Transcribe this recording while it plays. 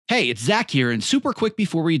Hey, it's Zach here, and super quick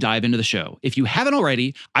before we dive into the show. If you haven't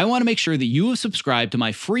already, I want to make sure that you have subscribed to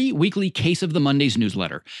my free weekly Case of the Mondays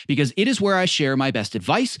newsletter, because it is where I share my best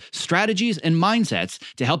advice, strategies, and mindsets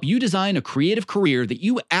to help you design a creative career that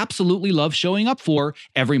you absolutely love showing up for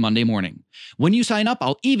every Monday morning. When you sign up,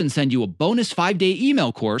 I'll even send you a bonus 5-day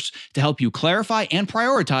email course to help you clarify and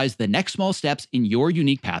prioritize the next small steps in your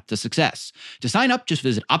unique path to success. To sign up, just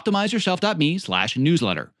visit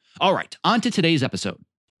optimizeyourself.me/newsletter. All right, on to today's episode.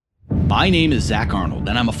 My name is Zach Arnold,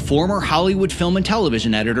 and I'm a former Hollywood film and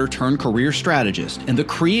television editor turned career strategist and the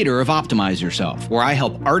creator of Optimize Yourself, where I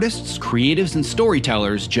help artists, creatives, and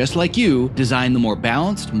storytellers just like you design the more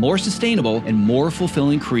balanced, more sustainable, and more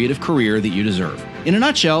fulfilling creative career that you deserve. In a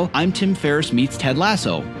nutshell, I'm Tim Ferriss meets Ted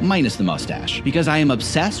Lasso, minus the mustache, because I am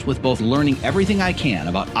obsessed with both learning everything I can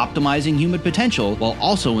about optimizing human potential while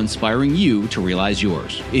also inspiring you to realize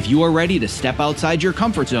yours. If you are ready to step outside your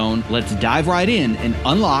comfort zone, let's dive right in and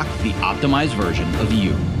unlock the optimized version of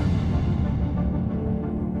you.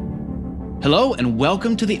 Hello, and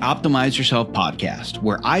welcome to the Optimize Yourself podcast,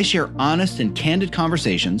 where I share honest and candid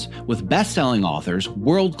conversations with best-selling authors,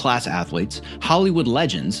 world-class athletes, Hollywood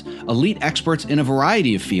legends, elite experts in a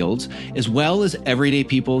variety of fields, as well as everyday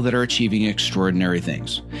people that are achieving extraordinary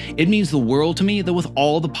things. It means the world to me that with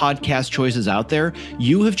all the podcast choices out there,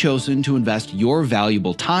 you have chosen to invest your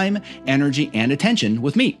valuable time, energy, and attention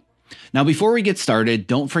with me. Now, before we get started,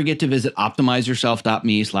 don't forget to visit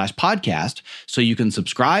optimizeyourself.me/podcast so you can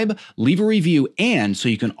subscribe, leave a review, and so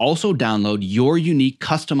you can also download your unique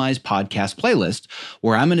customized podcast playlist,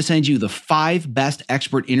 where I'm going to send you the 5 best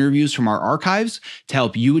expert interviews from our archives to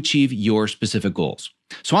help you achieve your specific goals.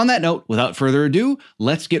 So on that note, without further ado,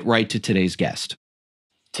 let's get right to today's guest.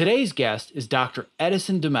 Today's guest is Dr.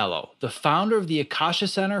 Edison DeMello, the founder of the Akasha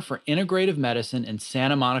Center for Integrative Medicine in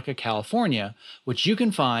Santa Monica, California, which you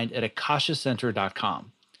can find at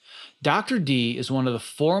akashacenter.com. Dr. D is one of the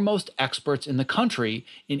foremost experts in the country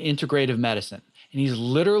in integrative medicine, and he's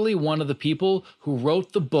literally one of the people who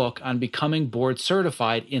wrote the book on becoming board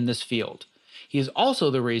certified in this field. He is also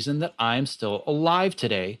the reason that I'm still alive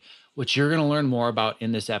today, which you're going to learn more about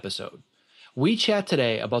in this episode. We chat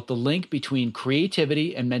today about the link between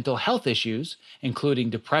creativity and mental health issues, including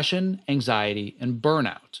depression, anxiety, and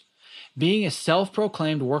burnout. Being a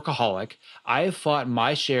self-proclaimed workaholic, I have fought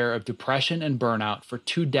my share of depression and burnout for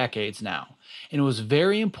 2 decades now, and it was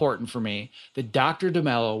very important for me that Dr.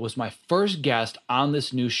 DeMello was my first guest on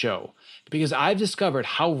this new show, because I've discovered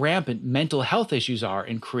how rampant mental health issues are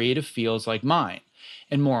in creative fields like mine,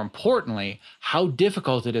 and more importantly, how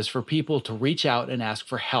difficult it is for people to reach out and ask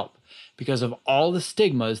for help, because of all the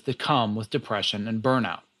stigmas that come with depression and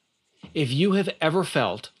burnout. If you have ever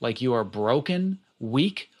felt like you are broken,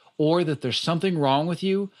 weak, or that there's something wrong with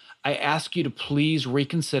you, I ask you to please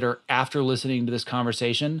reconsider after listening to this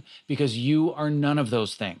conversation, because you are none of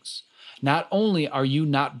those things. Not only are you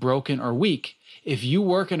not broken or weak, if you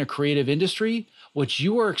work in a creative industry, what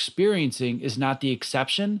you are experiencing is not the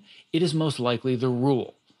exception, it is most likely the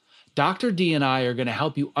rule. Dr. D and I are going to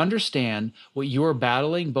help you understand what you are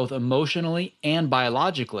battling both emotionally and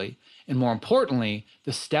biologically, and more importantly,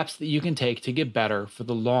 the steps that you can take to get better for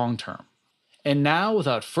the long term. And now,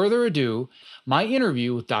 without further ado, my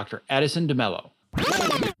interview with Dr. Edison DeMello.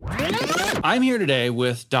 I'm here today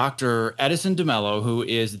with Dr. Edison DeMello, who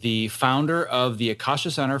is the founder of the Akasha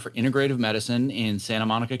Center for Integrative Medicine in Santa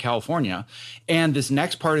Monica, California. And this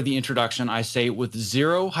next part of the introduction, I say with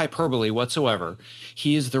zero hyperbole whatsoever.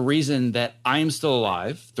 He is the reason that I'm still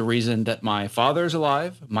alive, the reason that my father is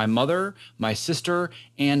alive, my mother, my sister,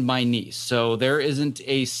 and my niece. So there isn't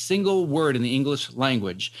a single word in the English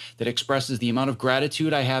language that expresses the amount of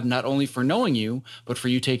gratitude I have not only for knowing you, but for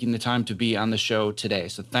you taking the time to be on the show today.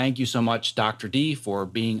 So thank you so much, Dr. D, for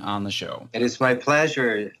being on the show. It is my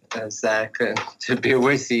pleasure, Zach, to be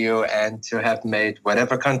with you and to have made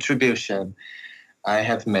whatever contribution I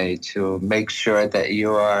have made to make sure that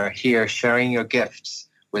you are here sharing your gifts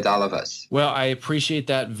with all of us. Well, I appreciate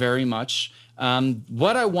that very much.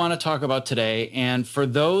 What I want to talk about today, and for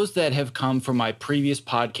those that have come from my previous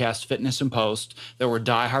podcast, Fitness and Post, that were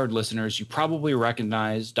diehard listeners, you probably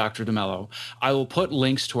recognize Dr. DeMello. I will put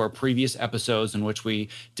links to our previous episodes in which we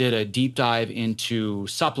did a deep dive into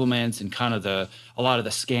supplements and kind of a lot of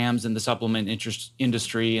the scams in the supplement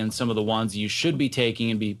industry and some of the ones you should be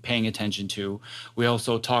taking and be paying attention to. We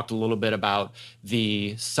also talked a little bit about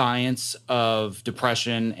the science of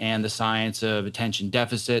depression and the science of attention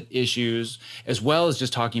deficit issues. as well as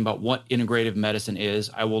just talking about what integrative medicine is.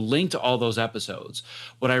 I will link to all those episodes.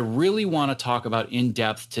 What I really want to talk about in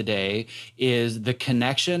depth today is the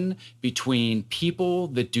connection between people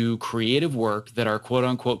that do creative work that are quote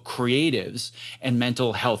unquote creatives and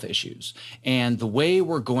mental health issues. And the way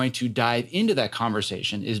we're going to dive into that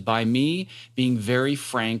conversation is by me being very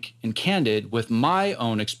frank and candid with my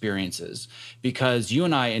own experiences, because you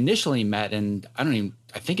and I initially met, and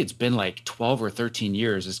I think it's been like 12 or 13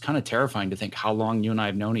 years. It's kind of terrifying to think how long you and I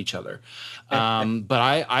have known each other. But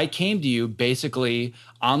I came to you basically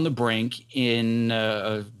on the brink in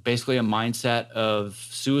basically a mindset of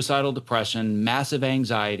suicidal depression, massive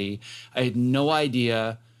anxiety. I had no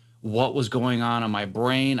idea what was going on in my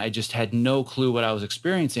brain. I just had no clue what I was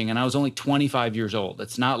experiencing. And I was only 25 years old.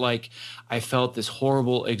 It's not like I felt this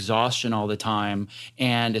horrible exhaustion all the time,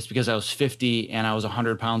 and it's because I was 50 and I was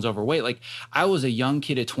 100 pounds overweight. Like, I was a young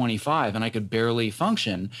kid at 25 and I could barely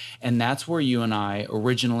function. And that's where you and I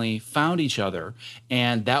originally found each other.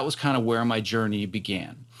 And that was kind of where my journey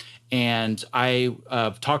began. And I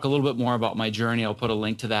talk a little bit more about my journey. I'll put a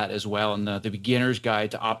link to that as well in the Beginner's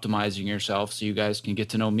Guide to Optimizing Yourself, so you guys can get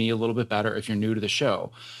to know me a little bit better if you're new to the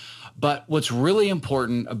show. But what's really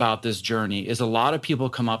important about this journey is a lot of people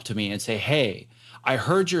come up to me and say, hey, I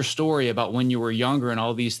heard your story about when you were younger and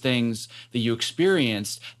all these things that you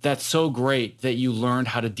experienced. That's so great that you learned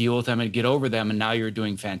how to deal with them and get over them, and now you're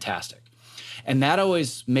doing fantastic. And that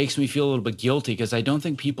always makes me feel a little bit guilty, because I don't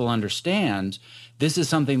think people understand this is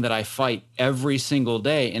something that I fight every single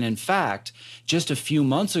day. And in fact, just a few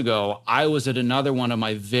months ago, I was at another one of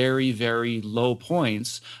my very, very low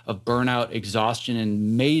points of burnout, exhaustion,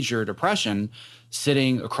 and major depression,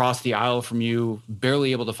 sitting across the aisle from you,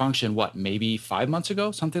 barely able to function, maybe 5 months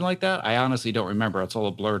ago, something like that? I honestly don't remember. It's all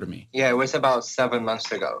a blur to me. Yeah, it was about 7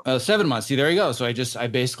 months ago. 7 months. See, there you go. So I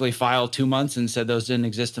basically filed 2 months and said those didn't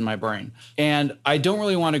exist in my brain. And I don't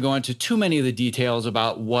really want to go into too many of the details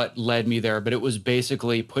about what led me there, but it was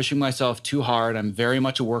basically pushing myself too hard. I'm very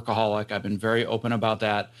much a workaholic. I've been very open about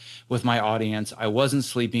that with my audience. I wasn't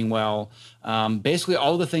sleeping well. Basically,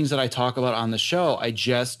 all the things that I talk about on the show, I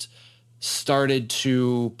just started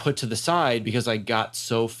to put to the side because I got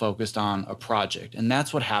so focused on a project. And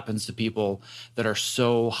that's what happens to people that are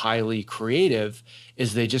so highly creative,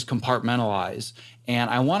 is they just compartmentalize.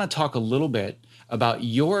 And I want to talk a little bit about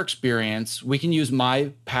your experience. We can use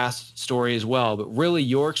my past story as well, but really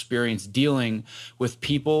your experience dealing with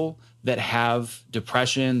people that have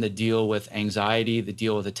depression, that deal with anxiety, that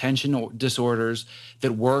deal with attention disorders,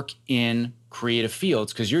 that work in creative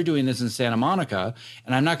fields, because you're doing this in Santa Monica,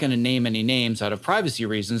 and I'm not going to name any names out of privacy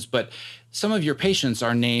reasons, but some of your patients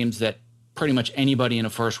are names that pretty much anybody in a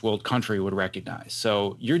first world country would recognize.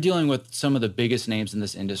 So you're dealing with some of the biggest names in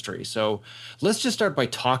this industry. So let's just start by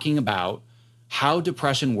talking about how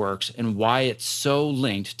depression works and why it's so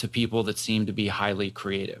linked to people that seem to be highly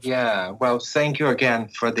creative. Yeah, well, thank you again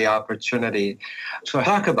for the opportunity to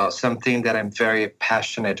talk about something that I'm very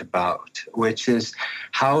passionate about, which is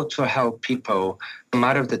how to help people come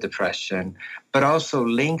out of the depression, but also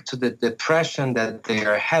link to the depression that they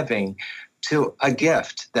are having to a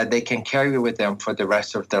gift that they can carry with them for the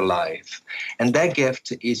rest of their life. And that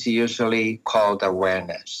gift is usually called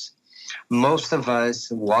awareness. Most of us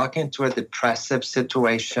walk into a depressive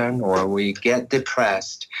situation, or we get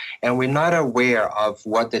depressed, and we're not aware of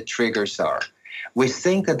what the triggers are. We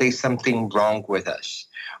think that there's something wrong with us.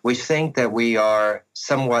 We think that we are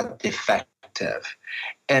somewhat defective.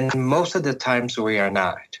 And most of the times we are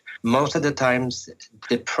not. Most of the times,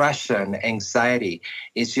 depression, anxiety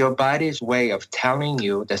is your body's way of telling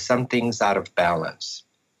you that something's out of balance.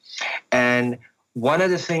 And one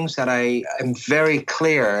of the things that I am very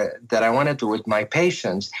clear that I want to do with my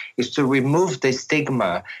patients is to remove the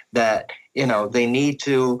stigma that, they need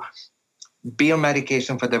to be on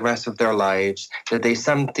medication for the rest of their lives, that there's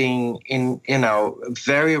something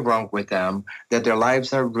very wrong with them, that their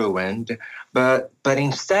lives are ruined. But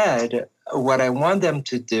instead, what I want them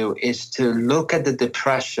to do is to look at the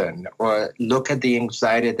depression or look at the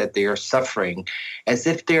anxiety that they are suffering as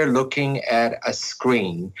if they're looking at a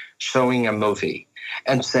screen showing a movie,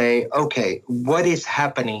 and say, okay, what is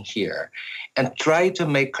happening here? And try to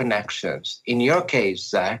make connections. In your case,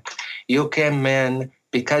 Zach, you came in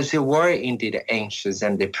because you were indeed anxious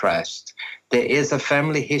and depressed. There is a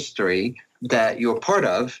family history that you're part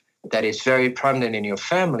of that is very prominent in your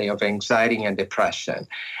family of anxiety and depression.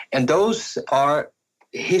 And those are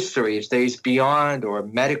histories that is beyond, or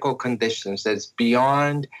medical conditions that's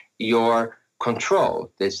beyond your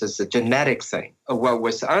control. This is a genetic thing. What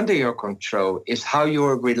was under your control is how you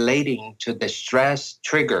are relating to the stress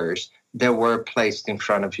triggers that were placed in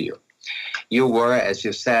front of you. You were, as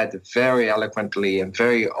you said, very eloquently and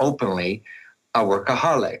very openly, a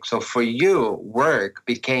workaholic. So for you, work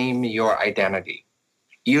became your identity.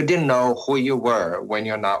 You didn't know who you were when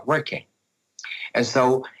you're not working. And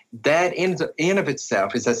so that in of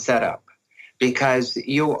itself is a setup, because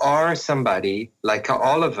you are somebody like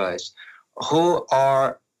all of us who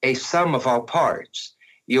are a sum of all parts.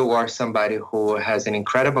 You are somebody who has an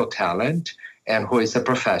incredible talent and who is a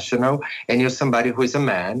professional, and you're somebody who is a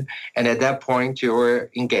man. And at that point, you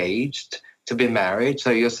were engaged to be married.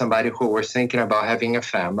 So you're somebody who was thinking about having a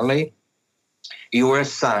family. You are a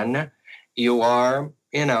son. You are,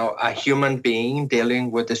 a human being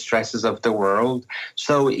dealing with the stresses of the world.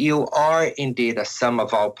 So you are indeed a sum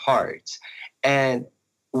of all parts. And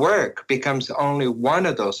work becomes only one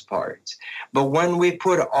of those parts. But when we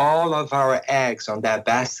put all of our eggs on that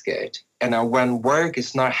basket, and when work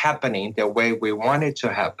is not happening the way we want it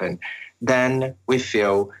to happen, then we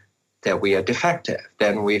feel that we are defective,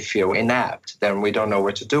 then we feel inept, then we don't know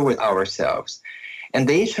what to do with ourselves. And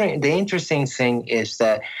the interesting thing is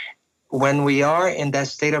that when we are in that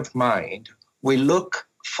state of mind, we look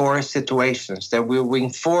for situations that will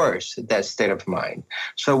reinforce that state of mind.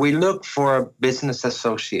 So we look for business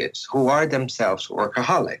associates who are themselves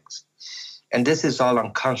workaholics. And this is all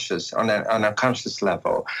unconscious, on a conscious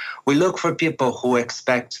level. We look for people who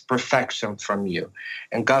expect perfection from you.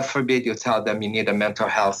 And God forbid you tell them you need a mental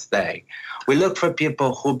health day. We look for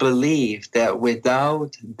people who believe that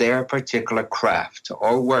without their particular craft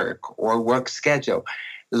or work schedule,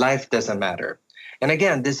 life doesn't matter. And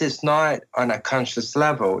again, this is not on a conscious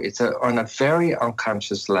level. It's on a very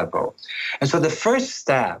unconscious level. And so the first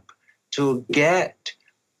step to get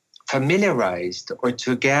familiarized or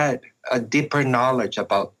to get a deeper knowledge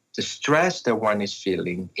about the stress that one is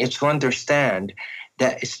feeling is to understand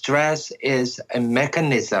that stress is a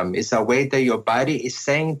mechanism, is a way that your body is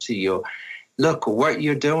saying to you, look, what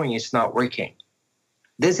you're doing is not working.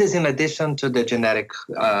 This is in addition to the genetic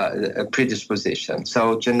predisposition.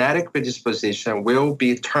 So genetic predisposition will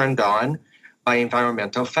be turned on by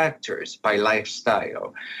environmental factors, by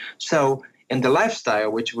lifestyle. So in the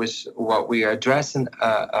lifestyle, which was what we are addressing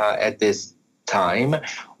at this time,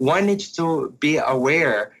 one needs to be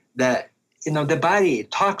aware that the body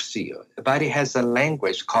talks to you. The body has a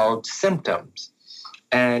language called symptoms.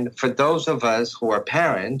 And for those of us who are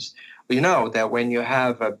parents, we know that when you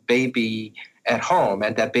have a baby at home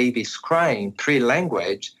and that baby's crying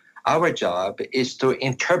pre-language, our job is to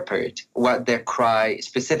interpret what their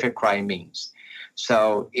specific cry means.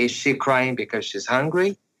 So is she crying because she's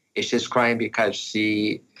hungry? Is she crying because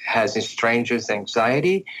she has a stranger's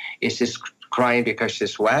anxiety? Is she crying because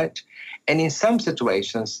she's wet? And in some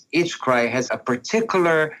situations, each cry has a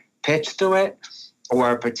particular pitch to it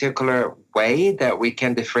or a particular way that we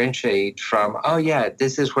can differentiate from, oh yeah,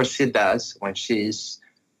 this is what she does when she's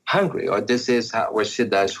hungry, or this is what she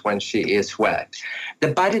does when she is wet. The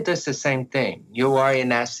body does the same thing. You are,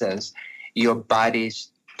 in essence, your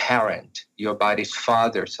body's parent, your body's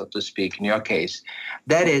father, so to speak, in your case.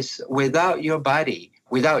 That is, without your body,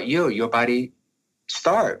 without you, your body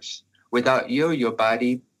starves. Without you, your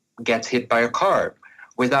body gets hit by a car.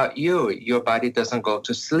 Without you, your body doesn't go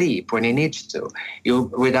to sleep when it needs to.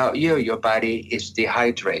 Without you, your body is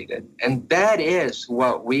dehydrated. And that is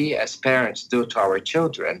what we as parents do to our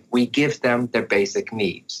children. We give them their basic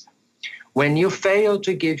needs. When you fail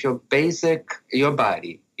to give your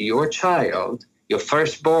body, your child, your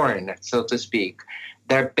firstborn, so to speak,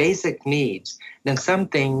 their basic needs, then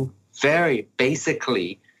something very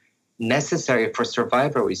basically necessary for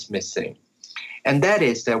survival is missing. And that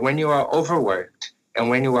is that when you are overworked, and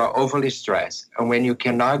when you are overly stressed, and when you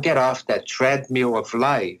cannot get off that treadmill of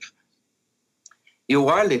life, you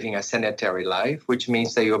are living a sedentary life, which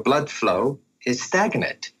means that your blood flow is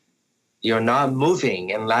stagnant. You're not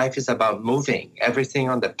moving, and life is about moving. Everything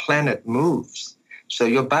on the planet moves. So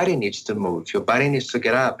your body needs to move. Your body needs to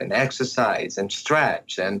get up and exercise and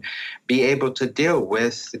stretch and be able to deal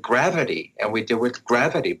with gravity. And we deal with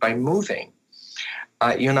gravity by moving.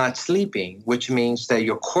 You're not sleeping, which means that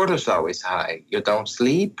your cortisol is high. You don't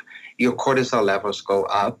sleep, your cortisol levels go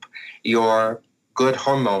up, your good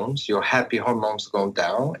hormones, your happy hormones go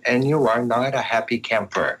down, and you are not a happy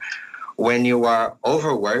camper. When you are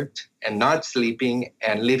overworked and not sleeping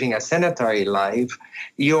and living a sedentary life,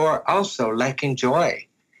 you're also lacking joy.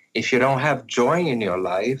 If you don't have joy in your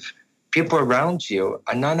life, people around you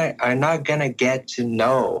are not going to get to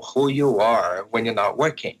know who you are when you're not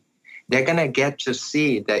working. They're going to get to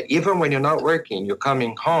see that even when you're not working, you're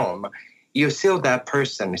coming home, you still that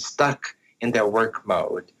person is stuck in their work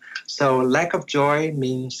mode. So lack of joy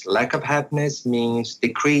means lack of happiness, means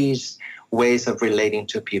decreased ways of relating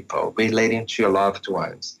to people, relating to your loved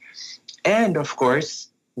ones. And of course,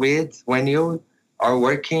 when you are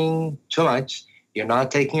working too much, you're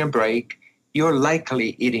not taking a break, you're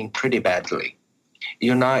likely eating pretty badly.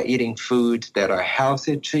 You're not eating foods that are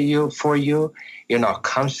healthy for you. You're not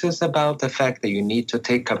conscious about the fact that you need to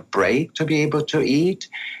take a break to be able to eat,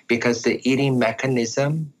 because the eating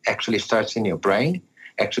mechanism actually starts in your brain,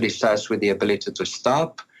 actually starts with the ability to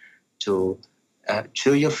stop, to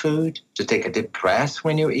chew your food, to take a deep breath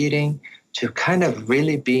when you're eating, to kind of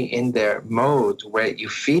really be in their mode where you're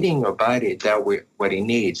feeding your body what it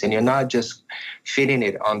needs, and you're not just feeding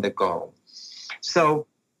it on the go. So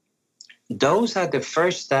those are the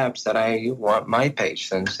first steps that I want my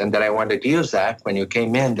patients, and that I wanted you, Zach, when you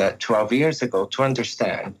came in that 12 years ago, to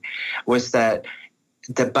understand, was that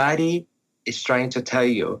the body is trying to tell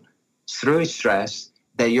you through stress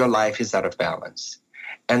that your life is out of balance.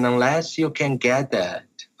 And unless you can get that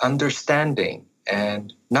understanding,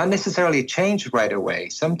 and not necessarily change right away,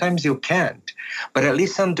 sometimes you can't, but at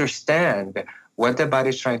least understand what the body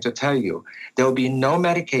is trying to tell you, there will be no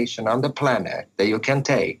medication on the planet that you can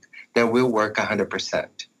take that will work 100%.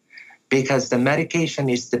 Because the medication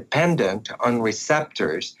is dependent on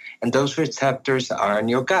receptors, and those receptors are in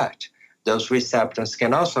your gut. Those receptors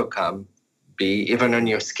can also be even on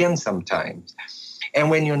your skin sometimes. And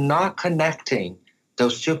when you're not connecting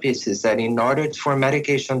those two pieces, that in order for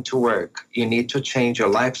medication to work, you need to change your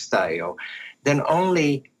lifestyle, then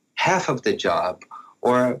only half of the job,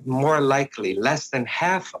 or more likely less than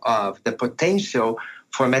half of the potential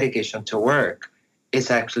for medication to work, is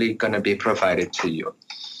actually going to be provided to you.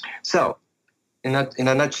 So, in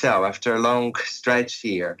a nutshell, after a long stretch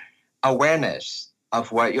here, awareness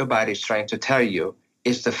of what your body is trying to tell you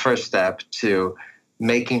is the first step to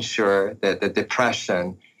making sure that the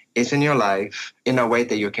depression is in your life in a way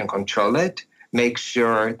that you can control it. Make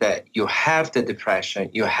sure that you have the depression,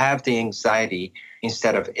 you have the anxiety,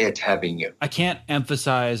 instead of it having you. I can't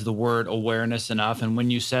emphasize the word awareness enough. And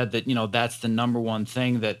when you said that, that's the number one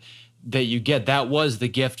thing that you get, that was the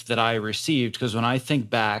gift that I received. Because when I think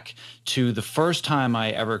back to the first time I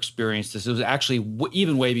ever experienced this, it was actually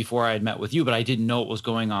even way before I had met with you, but I didn't know what was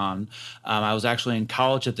going on. I was actually in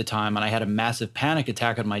college at the time, and I had a massive panic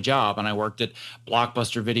attack at my job, and I worked at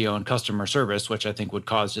Blockbuster Video and customer service, which I think would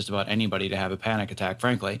cause just about anybody to have a panic attack,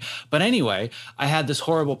 frankly. But anyway, I had this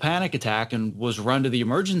horrible panic attack and was run to the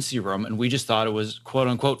emergency room, and we just thought it was quote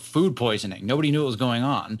unquote food poisoning. Nobody knew what was going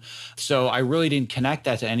on. So I really didn't connect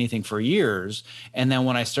that to anything for years. And then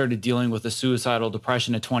when I started dealing with the suicidal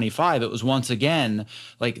depression at 25, it was once again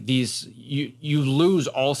like you lose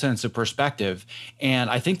all sense of perspective. And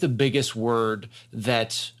I think the biggest word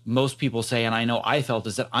that most people say, and I know I felt,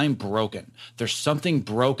 is that I'm broken. There's something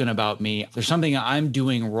broken about me. There's something I'm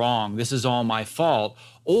doing wrong. This is all my fault.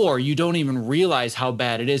 Or you don't even realize how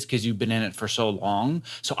bad it is because you've been in it for so long.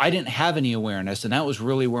 So I didn't have any awareness, and that was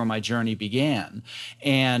really where my journey began.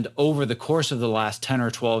 And over the course of the last 10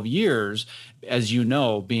 or 12 years, as you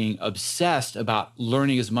know, being obsessed about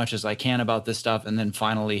learning as much as I can about this stuff, and then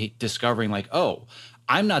finally discovering like, oh,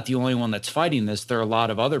 I'm not the only one that's fighting this. There are a lot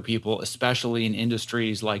of other people, especially in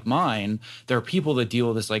industries like mine. There are people that deal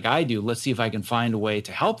with this like I do. Let's see if I can find a way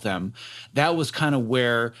to help them. That was kind of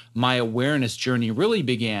where my awareness journey really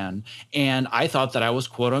began. And I thought that I was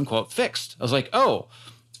quote unquote fixed. I was like, oh,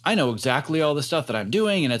 I know exactly all the stuff that I'm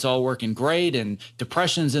doing, and it's all working great, and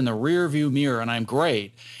depression's in the rear view mirror, and I'm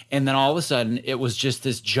great. And then all of a sudden, it was just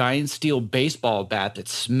this giant steel baseball bat that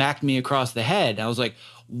smacked me across the head. And I was like,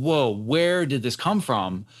 whoa, where did this come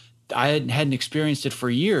from? I hadn't experienced it for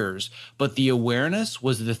years, but the awareness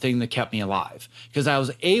was the thing that kept me alive, because I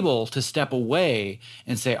was able to step away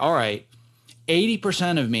and say, all right,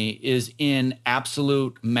 80% of me is in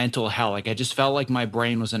absolute mental hell. Like I just felt like my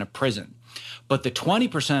brain was in a prison. But the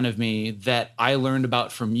 20% of me that I learned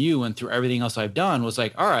about from you and through everything else I've done was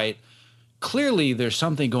like, all right, clearly there's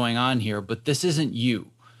something going on here, but this isn't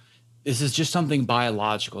you. This is just something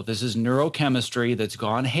biological. This is neurochemistry that's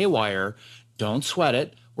gone haywire. Don't sweat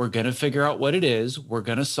it. We're going to figure out what it is. We're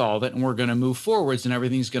going to solve it, and we're going to move forwards, and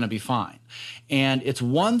everything's going to be fine. And it's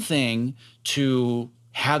one thing to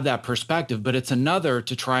have that perspective, but it's another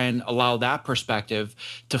to try and allow that perspective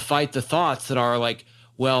to fight the thoughts that are like,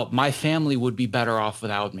 well, my family would be better off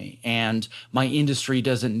without me, and my industry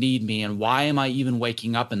doesn't need me, and why am I even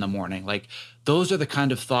waking up in the morning? Like, those are the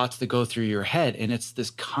kind of thoughts that go through your head, and it's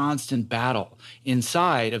this constant battle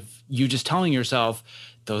inside of you just telling yourself,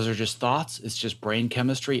 those are just thoughts, it's just brain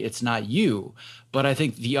chemistry, it's not you. But I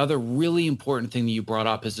think the other really important thing that you brought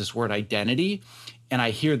up is this word identity. And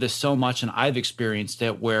I hear this so much, and I've experienced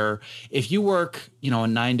it, where if you work, a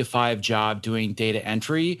 9-to-5 job doing data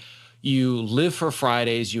entry, you live for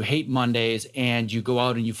Fridays, you hate Mondays, and you go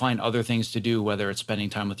out and you find other things to do, whether it's spending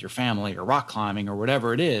time with your family or rock climbing or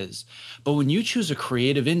whatever it is. But when you choose a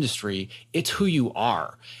creative industry, it's who you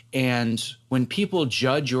are. And when people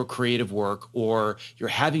judge your creative work or you're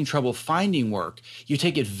having trouble finding work, you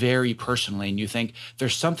take it very personally and you think,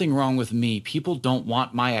 there's something wrong with me. People don't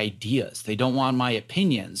want my ideas. They don't want my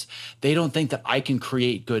opinions. They don't think that I can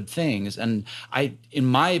create good things. And in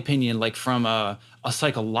my opinion, like from a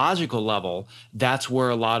psychological level, that's where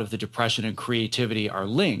a lot of the depression and creativity are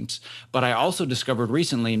linked. But I also discovered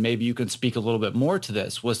recently, and maybe you can speak a little bit more to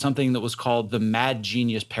this, was something that was called the mad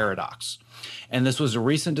genius paradox. And this was a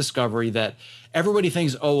recent discovery that everybody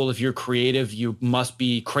thinks, oh, well, if you're creative, you must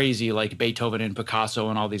be crazy like Beethoven and Picasso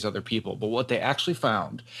and all these other people. But what they actually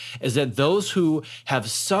found is that those who have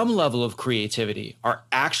some level of creativity are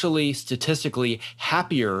actually statistically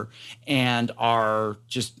happier and are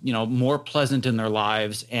just, more pleasant in their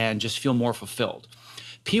lives and just feel more fulfilled.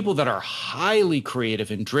 People that are highly creative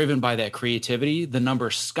and driven by that creativity, the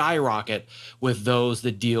numbers skyrocket with those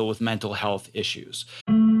that deal with mental health issues.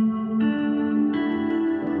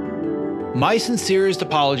 My sincerest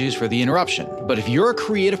apologies for the interruption, but if you're a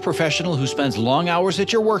creative professional who spends long hours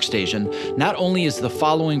at your workstation, not only is the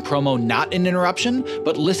following promo not an interruption,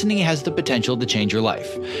 but listening has the potential to change your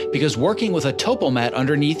life. Because working with a TopoMat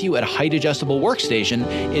underneath you at a height-adjustable workstation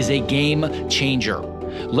is a game changer.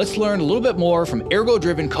 Let's learn a little bit more from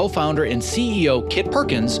Ergo-Driven co-founder and CEO Kit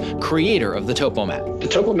Perkins, creator of the TopoMat. The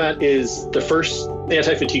TopoMat is the first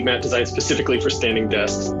anti-fatigue mat designed specifically for standing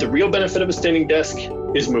desks. The real benefit of a standing desk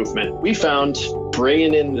is movement. We found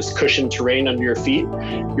bringing in this cushioned terrain under your feet,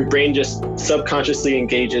 your brain just subconsciously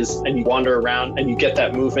engages and you wander around and you get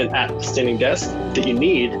that movement at the standing desk that you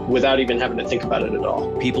need without even having to think about it at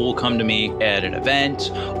all. People will come to me at an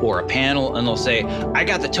event or a panel and they'll say, I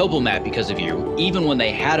got the TopoMat because of you. Even when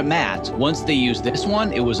they had a mat, once they used this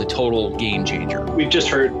one, it was a total game changer. We've just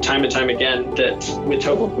heard time and time again that with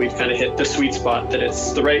Topo, we've kind of hit the sweet spot, that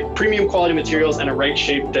it's the right premium quality materials and a right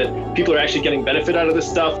shape, that people are actually getting benefit out of this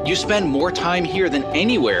stuff. You spend more time here than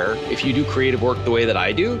anywhere if you do creative work the way that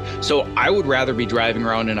I do. So I would rather be driving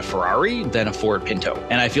around in a Ferrari than a Ford Pinto.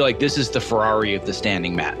 And I feel like this is the Ferrari of the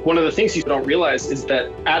standing mat. One of the things you don't realize is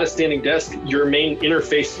that at a standing desk, your main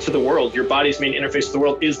interface to the world, your body's main interface to the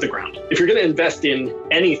world is the ground. If you're going to invest in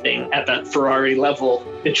anything at that Ferrari level,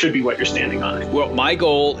 it should be what you're standing on. Well, my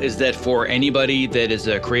goal is that for anybody that is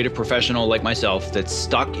a creative professional like myself that's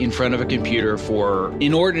stuck in front of a computer for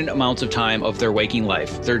inordinate amounts of time of their waking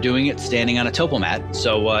life, they're doing it standing on a TopoMat.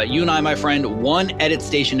 So you and I, my friend, one edit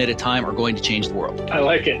station at a time are going to change the world. I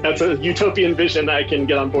like it. That's a utopian vision I can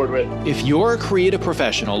get on board with. If you're a creative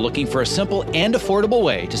professional looking for a simple and affordable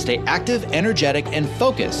way to stay active, energetic, and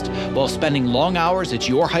focused while spending long hours at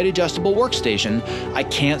your height-adjustable workstation, I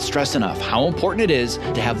can't stress enough how important it is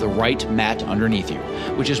to have the right mat underneath you,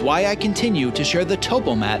 which is why I continue to share the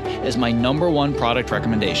TopoMat as my #1 product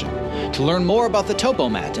recommendation. To learn more about the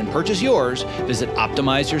TopoMat and purchase yours, visit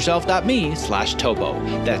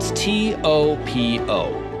optimizeyourself.me/topo. That's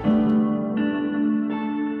TOPO.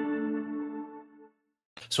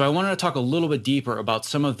 So I wanted to talk a little bit deeper about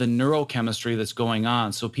some of the neurochemistry that's going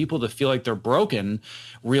on. So people that feel like they're broken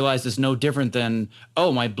realize it's no different than,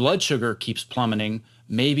 oh, my blood sugar keeps plummeting.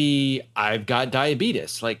 Maybe I've got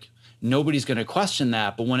diabetes. Like, nobody's going to question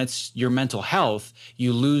that. But when it's your mental health,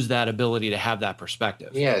 you lose that ability to have that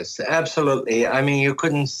perspective. Yes, absolutely. I mean, you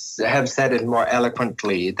couldn't have said it more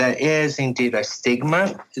eloquently. There is indeed a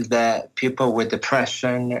stigma that people with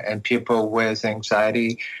depression and people with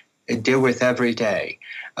anxiety deal with every day,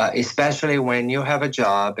 especially when you have a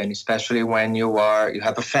job and especially when you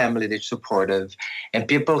have a family that's supportive, and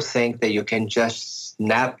people think that you can just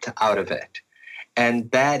snap out of it. And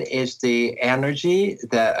that is the energy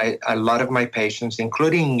that a lot of my patients,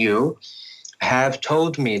 including you, have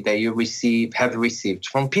told me that have received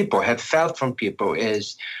from people, have felt from people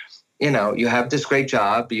is, you have this great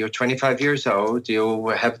job, you're 25 years old, you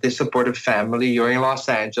have this supportive family, you're in Los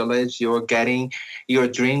Angeles, you're getting your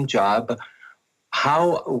dream job.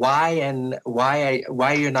 Why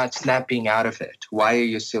you're not snapping out of it? Why are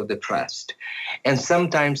you still depressed? And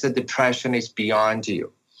sometimes the depression is beyond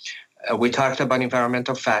you. We talked about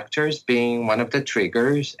environmental factors being one of the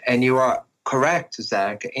triggers, and you are correct,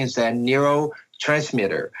 Zach, is that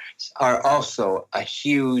neurotransmitters are also a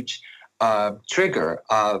huge trigger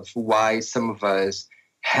of why some of us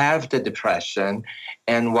have the depression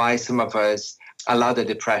and why some of us allow the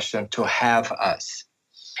depression to have us.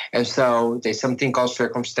 And so there's something called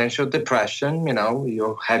circumstantial depression.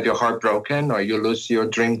 You have your heart broken, or you lose your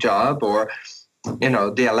dream job, or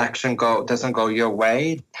the election doesn't go your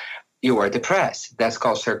way. you were depressed. That's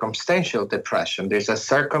called circumstantial depression. There's a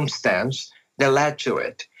circumstance that led to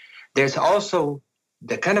it. There's also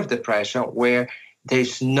the kind of depression where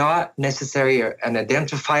there's not necessarily an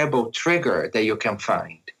identifiable trigger that you can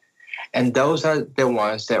find. And those are the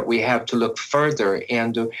ones that we have to look further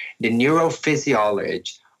into the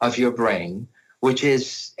neurophysiology of your brain, which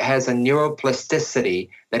has a neuroplasticity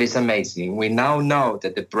that is amazing. We now know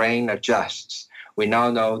that the brain adjusts. We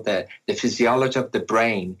now know that the physiology of the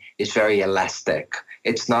brain is very elastic.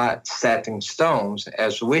 It's not set in stones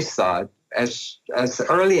as we thought as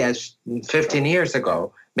early as 15 years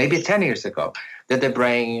ago, maybe 10 years ago, that the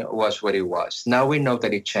brain was what it was. Now we know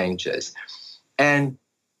that it changes. And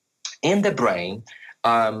in the brain,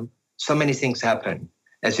 so many things happen,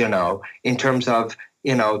 as you know, in terms of, the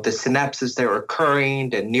synapses that are occurring,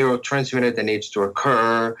 the neurotransmitter that needs to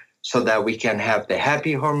occur so that we can have the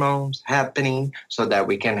happy hormones happening, so that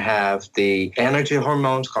we can have the energy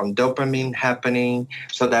hormones called dopamine happening,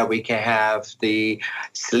 so that we can have the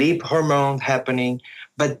sleep hormone happening.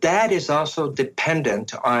 But that is also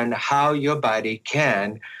dependent on how your body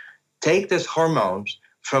can take these hormones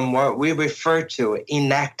from what we refer to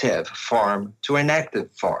inactive form to an active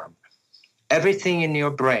form. Everything in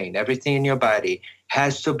your brain, everything in your body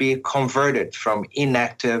has to be converted from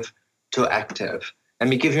inactive to active. Let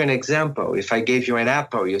me give you an example. If I gave you an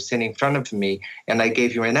apple, you're sitting in front of me, and I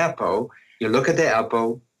gave you an apple, you look at the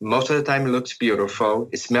apple, most of the time it looks beautiful,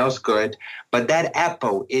 it smells good, but that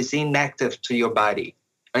apple is inactive to your body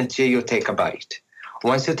until you take a bite.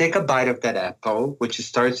 Once you take a bite of that apple, which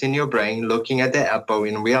starts in your brain, looking at the apple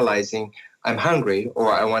and realizing, I'm hungry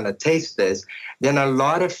or I want to taste this, then a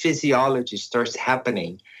lot of physiology starts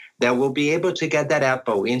happening that will be able to get that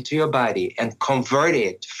apple into your body and convert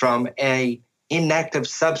it from an inactive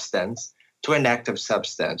substance to an active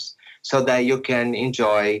substance so that you can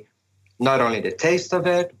enjoy not only the taste of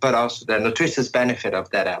it, but also the nutritious benefit of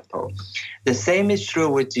that apple. The same is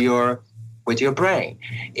true with your brain.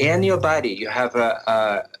 In your body, you have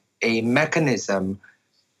a mechanism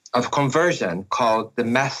of conversion called the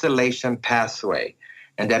methylation pathway.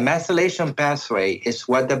 And the methylation pathway is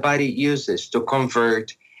what the body uses to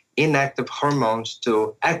convert inactive hormones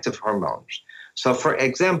to active hormones. So for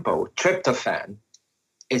example, tryptophan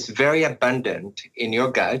is very abundant in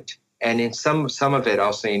your gut and in some of it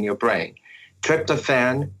also in your brain.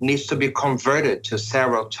 Tryptophan needs to be converted to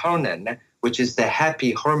serotonin, which is the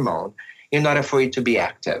happy hormone, in order for it to be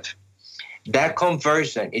active. That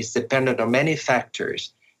conversion is dependent on many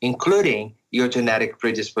factors, including your genetic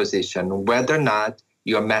predisposition, whether or not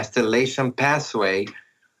your methylation pathway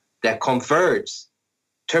that converts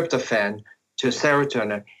tryptophan to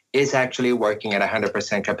serotonin is actually working at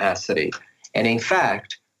 100% capacity. And in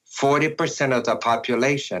fact, 40% of the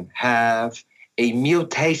population have a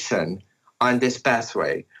mutation on this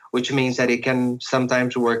pathway, which means that it can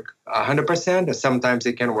sometimes work 100%, or sometimes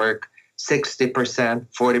it can work 60%,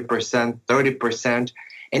 40%, 30%,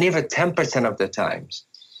 and even 10% of the times.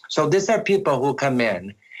 So these are people who come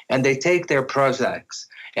in and they take their Prozacs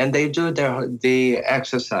and they do the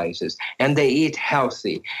exercises and they eat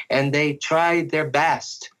healthy and they try their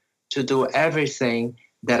best to do everything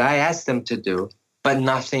that I ask them to do, but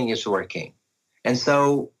nothing is working. And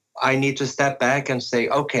so I need to step back and say,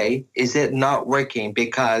 okay, is it not working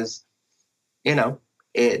because,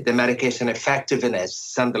 the medication effectiveness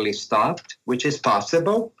suddenly stopped, which is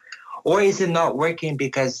possible? Or is it not working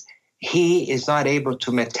because he is not able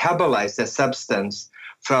to metabolize the substance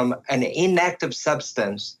from an inactive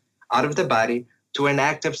substance out of the body to an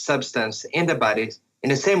active substance in the body in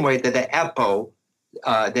the same way that the apple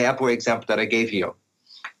example that I gave you?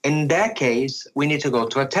 In that case, we need to go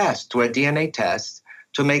to a DNA test,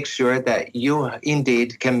 to make sure that you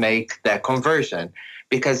indeed can make that conversion.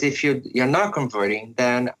 Because if you're not converting,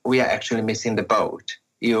 then we are actually missing the boat.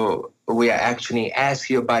 We are actually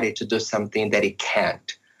asking your body to do something that it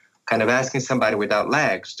can't, kind of asking somebody without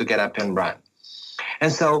legs to get up and run.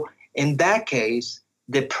 And so in that case,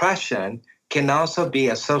 depression can also be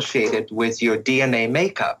associated with your DNA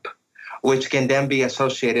makeup, which can then be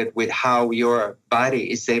associated with how your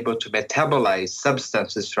body is able to metabolize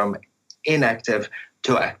substances from inactive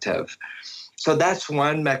to active. So that's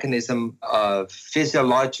one mechanism of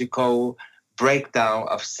physiological breakdown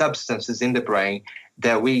of substances in the brain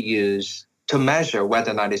that we use to measure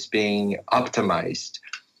whether or not it's being optimized.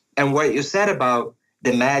 And what you said about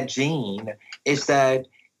the MAD gene is that,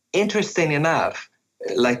 interesting enough,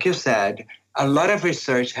 like you said, a lot of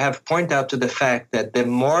research have pointed out to the fact that the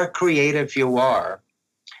more creative you are,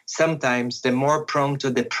 sometimes the more prone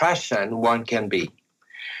to depression one can be.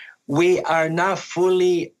 we are not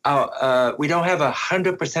fully, we don't have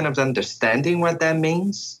 100% of understanding what that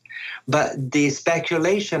means. But the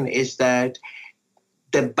speculation is that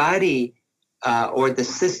the body or the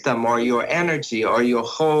system or your energy or your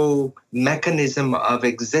whole mechanism of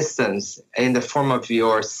existence in the form of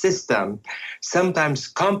your system sometimes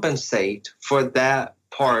compensate for that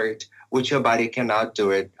part which your body cannot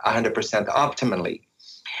do it 100% optimally.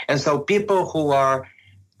 And so people who are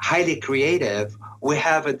highly creative, we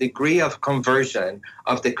have a degree of conversion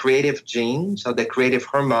of the creative genes or the creative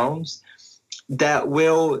hormones that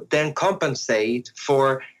will then compensate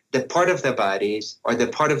for the part of the bodies or the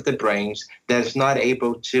part of the brains that is not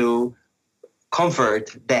able to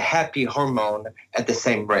convert the happy hormone at the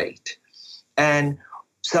same rate. And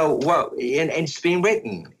so and it's been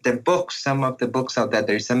written. The books, some of the books out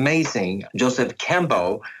there, it's amazing. Joseph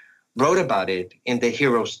Campbell wrote about it in The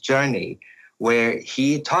Hero's Journey, where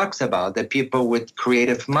he talks about that people with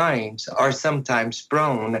creative minds are sometimes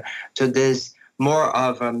prone to this more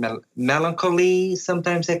of a melancholy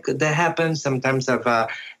sometimes that happens, sometimes of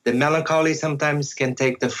the melancholy sometimes can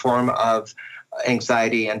take the form of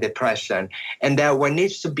anxiety and depression. And that what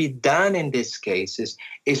needs to be done in these cases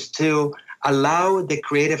is to allow the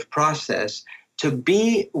creative process to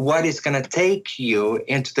be what is going to take you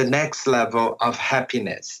into the next level of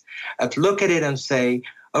happiness. Look at it and say,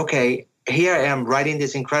 okay, here I am writing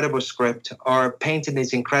this incredible script or painting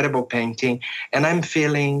this incredible painting, and I'm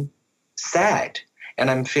feeling sad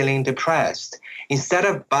and I'm feeling depressed. Instead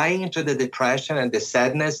of buying into the depression and the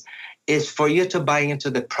sadness, is for you to buy into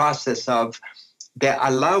the process of that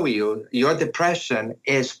allow you, your depression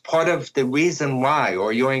is part of the reason why,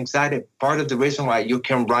 or your anxiety, part of the reason why you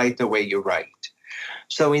can write the way you write.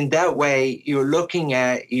 So in that way, you're looking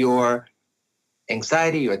at your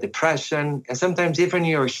anxiety, your depression, and sometimes even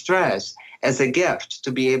your stress as a gift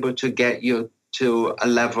to be able to get you to a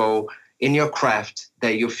level in your craft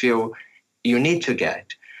that you feel you need to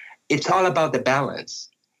get. It's all about the balance.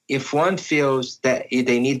 If one feels that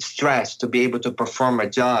they need stress to be able to perform a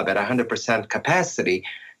job at 100% capacity,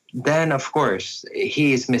 then of course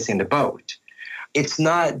he is missing the boat. It's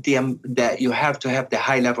not that you have to have the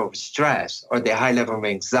high level of stress or the high level of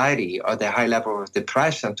anxiety or the high level of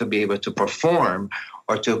depression to be able to perform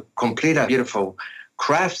or to complete a beautiful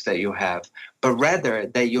crafts that you have, but rather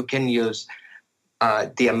that you can use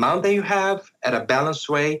the amount that you have at a balanced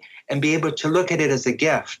way and be able to look at it as a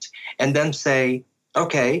gift and then say,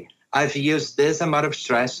 okay, I've used this amount of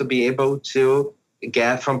stress to be able to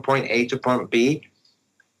get from point A to point B.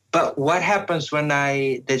 But what happens when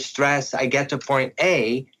I get to point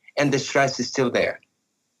A and the stress is still there?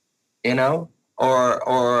 You know?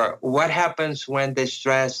 Or what happens when the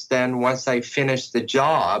stress then, once I finish the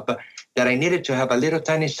job, that I needed to have a little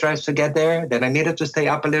tiny stress to get there, that I needed to stay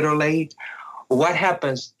up a little late? What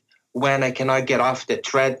happens when I cannot get off the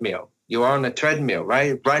treadmill? You are on a treadmill,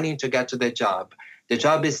 right? Running to get to the job. The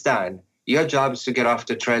job is done. Your job is to get off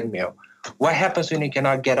the treadmill. What happens when you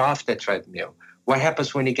cannot get off the treadmill? What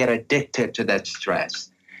happens when you get addicted to that stress?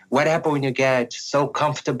 What happens when you get so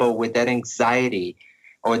comfortable with that anxiety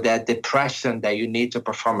or that depression that you need to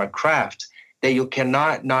perform a craft that you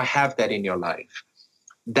cannot not have that in your life?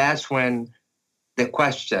 That's when the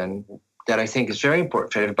question that I think is very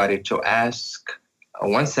important for everybody to ask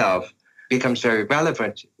oneself becomes very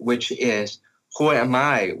relevant, which is, who am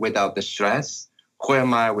I without the stress? Who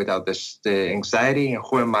am I without the anxiety? And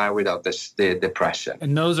who am I without the depression?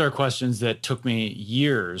 And those are questions that took me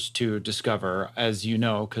years to discover, as you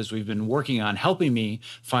know, because we've been working on helping me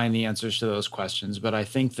find the answers to those questions. But I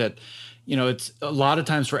think that, it's a lot of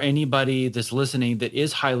times for anybody that's listening that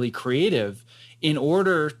is highly creative, in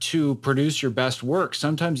order to produce your best work,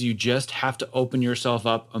 sometimes you just have to open yourself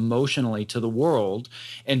up emotionally to the world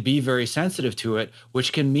and be very sensitive to it,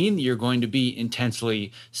 which can mean that you're going to be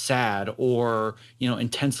intensely sad or,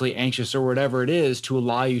 intensely anxious or whatever it is to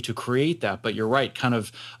allow you to create that. But you're right, kind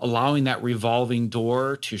of allowing that revolving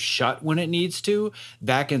door to shut when it needs to,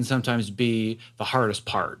 that can sometimes be the hardest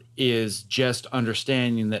part, is just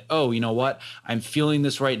understanding that, oh, you know what? I'm feeling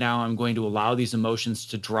this right now. I'm going to allow these emotions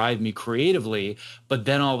to drive me creatively. But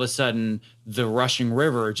then all of a sudden, the rushing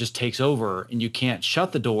river just takes over and you can't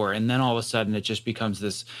shut the door. And then all of a sudden, it just becomes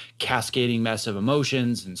this cascading mess of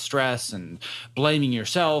emotions and stress and blaming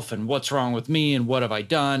yourself and what's wrong with me and what have I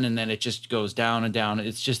done? And then it just goes down and down.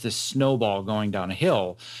 It's just this snowball going down a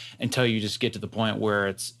hill until you just get to the point where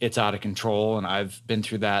it's out of control. And I've been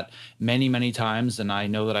through that many, many times. And I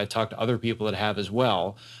know that I talked to other people that have as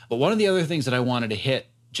well. But one of the other things that I wanted to hit,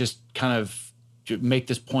 just kind of to make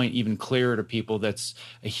this point even clearer to people, that's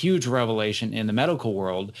a huge revelation in the medical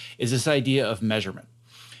world, is this idea of measurement.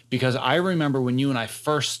 because I remember when you and I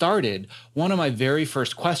first started, one of my very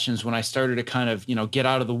first questions when I started to kind of, get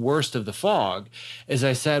out of the worst of the fog is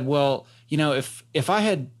I said, well, if I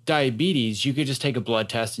had diabetes, you could just take a blood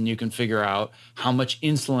test and you can figure out how much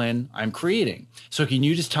insulin I'm creating. So can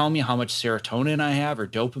you just tell me how much serotonin I have or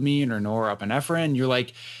dopamine or norepinephrine? And you're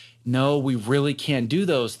like, no, we really can't do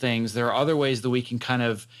those things. There are other ways that we can kind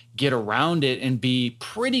of get around it and be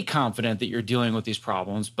pretty confident that you're dealing with these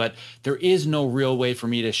problems, but there is no real way for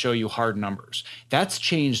me to show you hard numbers. That's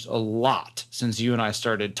changed a lot since you and I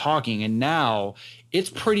started talking, and now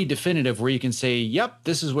it's pretty definitive where you can say, yep,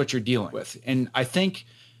 this is what you're dealing with. And I think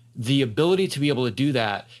the ability to be able to do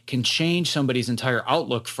that can change somebody's entire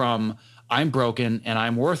outlook from I'm broken and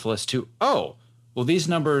I'm worthless to, oh, well, these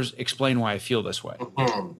numbers explain why I feel this way.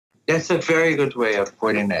 Mm-hmm. That's a very good way of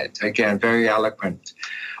putting it. Again, very eloquent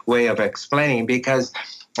way of explaining, because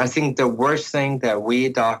I think the worst thing that we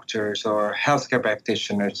doctors or healthcare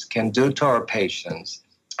practitioners can do to our patients,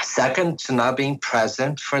 second to not being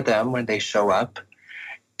present for them when they show up,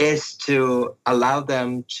 is to allow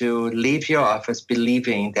them to leave your office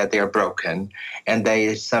believing that they're broken and there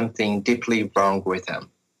is something deeply wrong with them.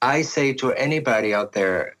 I say to anybody out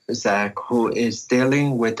there, Zach, who is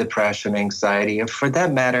dealing with depression, anxiety, or for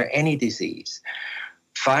that matter, any disease,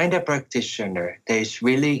 find a practitioner that is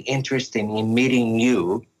really interested in meeting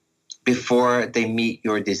you before they meet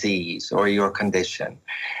your disease or your condition.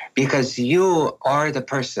 Because you are the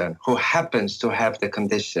person who happens to have the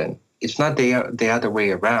condition. It's not the other way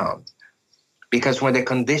around. Because when the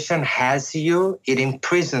condition has you, it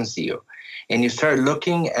imprisons you. And you start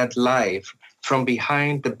looking at life from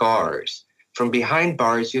behind the bars. From behind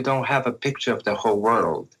bars, you don't have a picture of the whole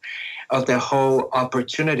world, of the whole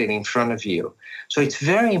opportunity in front of you. So it's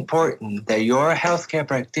very important that your healthcare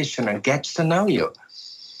practitioner gets to know you.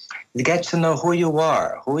 Gets to know who you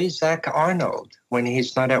are. Who is Zach Arnold when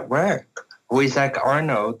he's not at work? Who is Zach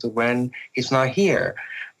Arnold when he's not here?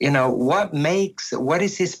 What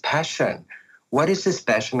is his passion? What is the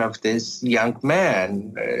passion of this young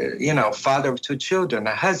man, father of two children,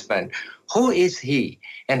 a husband? Who is he?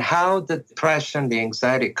 And how the depression, the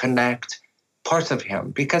anxiety connect parts of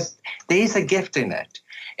him? Because there is a gift in it.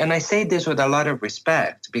 And I say this with a lot of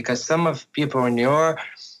respect, because some of your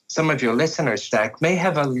listeners, Jack, may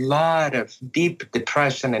have a lot of deep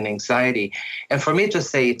depression and anxiety. And for me to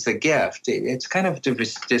say it's a gift, it's kind of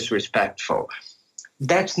disrespectful.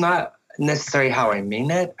 That's not necessarily how I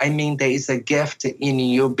mean it. I mean, there is a gift in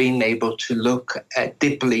you being able to look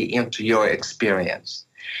deeply into your experience.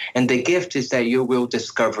 And the gift is that you will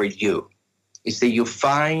discover you. It's that you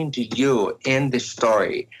find you in the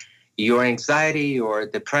story. Your anxiety or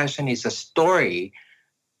depression is a story,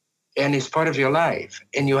 and it's part of your life.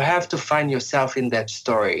 And you have to find yourself in that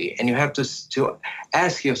story. And you have to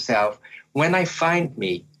ask yourself, when I find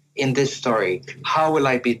me in this story, how will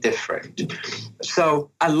I be different?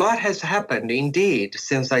 So a lot has happened indeed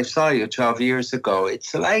since I saw you 12 years ago.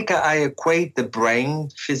 It's like I equate the brain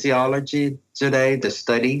physiology today, the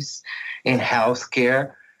studies in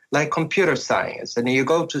healthcare, like computer science. And you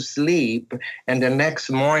go to sleep and the next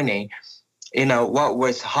morning, what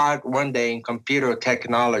was hot one day in computer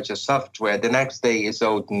technology software, the next day is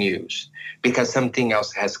old news because something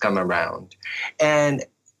else has come around. And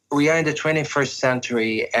we are in the 21st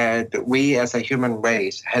century, and we as a human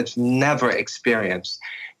race have never experienced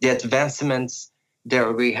the advancements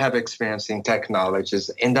that we have experienced in technologies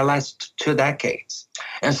in the last 2 decades.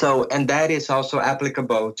 And that is also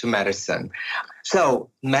applicable to medicine. So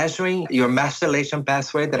measuring your methylation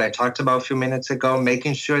pathway that I talked about a few minutes ago,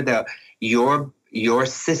 making sure that your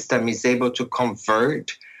system is able to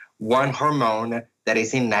convert one hormone that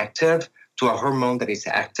is inactive to a hormone that is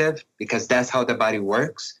active, because that's how the body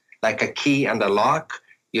works. Like a key and a lock,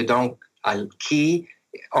 a key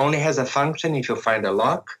only has a function if you find a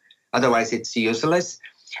lock. Otherwise, it's useless.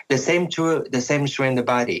 The same true in the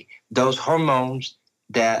body. Those hormones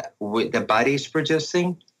that the body is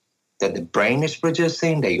producing, that the brain is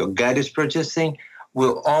producing, that your gut is producing,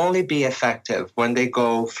 will only be effective when they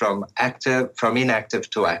go from inactive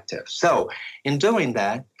to active. So in doing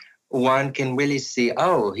that, one can really see,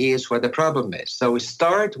 here's where the problem is. So we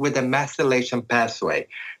start with the methylation pathway.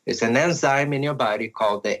 There's an enzyme in your body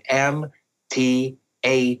called the MTHFR.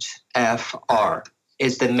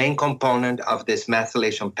 It's the main component of this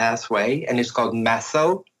methylation pathway, and it's called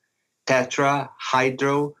methyl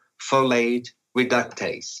tetrahydrofolate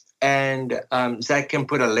reductase. And Zach can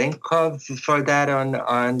put a link for that on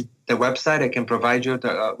the website. I can provide you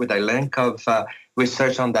with a link of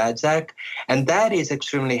research on that, Zach. And that is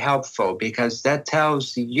extremely helpful because that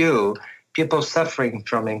tells you, people suffering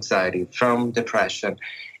from anxiety, from depression,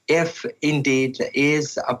 if indeed there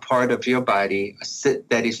is a part of your body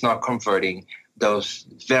that is not converting those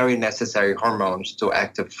very necessary hormones to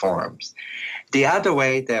active forms. The other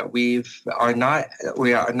way that we are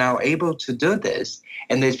now able to do this,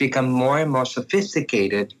 and it's become more and more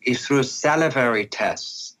sophisticated, is through salivary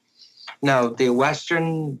tests. Now, the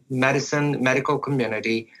Western medical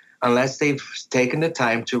community, unless they've taken the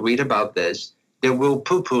time to read about this, they will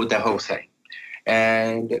poo-poo the whole thing.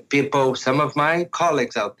 And people, some of my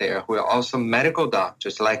colleagues out there who are also medical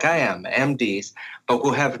doctors like I am, MDs, but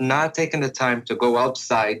who have not taken the time to go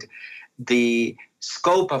outside the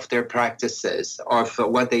scope of their practices or for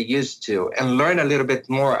what they used to and learn a little bit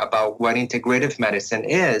more about what integrative medicine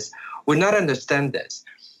is, would not understand this.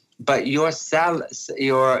 But your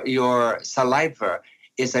saliva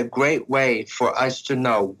is a great way for us to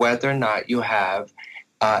know whether or not you have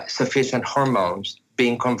sufficient hormones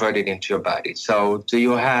being converted into your body. So do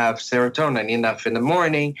you have serotonin enough in the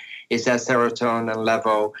morning? Is that serotonin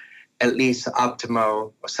level at least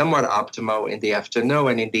optimal or somewhat optimal in the afternoon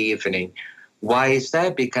and in the evening? Why is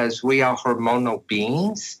that? Because we are hormonal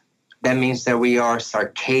beings. That means that we are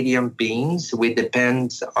circadian beings. We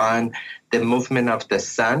depend on the movement of the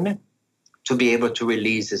sun to be able to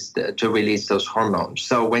release those hormones.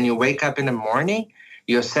 So when you wake up in the morning,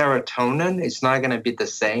 your serotonin is not going to be the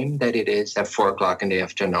same that it is at 4 o'clock in the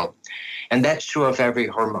afternoon. And that's true of every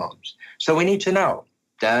hormone. So we need to know,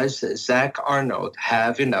 does Zach Arnold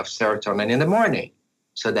have enough serotonin in the morning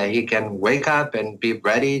so that he can wake up and be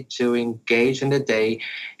ready to engage in the day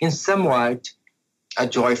in somewhat a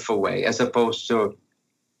joyful way as opposed to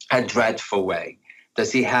a dreadful way?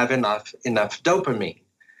 Does he have enough dopamine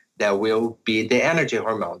that will be the energy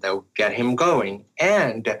hormone that will get him going?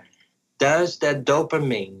 And is a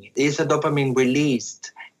dopamine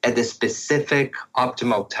released at the specific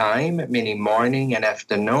optimal time, meaning morning and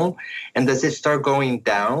afternoon? And does it start going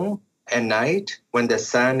down at night when the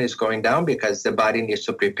sun is going down because the body needs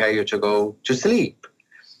to prepare you to go to sleep?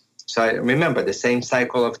 So remember the same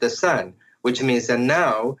cycle of the sun, which means that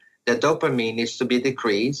now the dopamine needs to be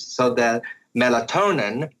decreased so that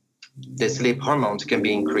melatonin, the sleep hormones, can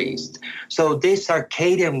be increased. So this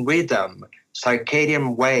circadian rhythm,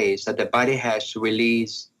 circadian ways that the body has to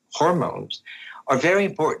release hormones are very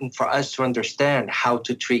important for us to understand how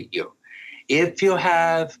to treat you. If you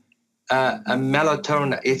have a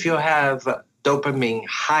melatonin, if you have dopamine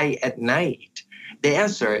high at night, the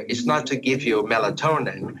answer is not to give you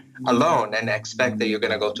melatonin alone and expect that you're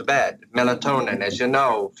going to go to bed. Melatonin, as you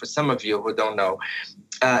know, for some of you who don't know,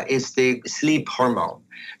 is the sleep hormone.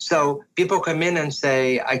 So people come in and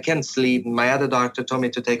say, I can't sleep. My other doctor told me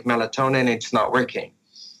to take melatonin. It's not working.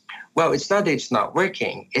 Well, it's not that it's not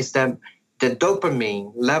working. It's that the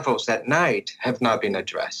dopamine levels at night have not been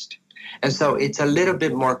addressed. And so it's a little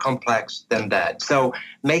bit more complex than that. So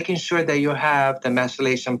making sure that you have the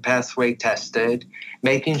methylation pathway tested,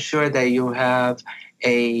 making sure that you have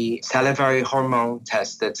a salivary hormone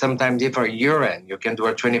tested. Sometimes if urine, you can do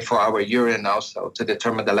a 24-hour urine also to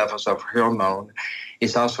determine the levels of hormone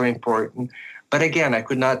is also important. But again, I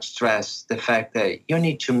could not stress the fact that you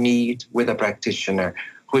need to meet with a practitioner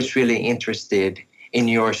who's really interested in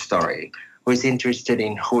your story, who is interested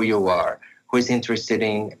in who you are, who is interested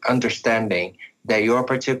in understanding that your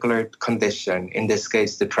particular condition, in this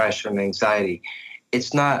case, depression, anxiety,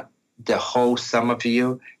 it's not the whole sum of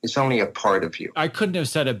you, it's only a part of you. I couldn't have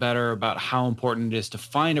said it better about how important it is to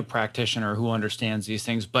find a practitioner who understands these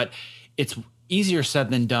things, but it's easier said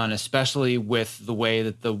than done, especially with the way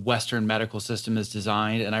that the Western medical system is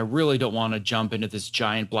designed. And I really don't want to jump into this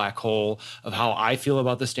giant black hole of how I feel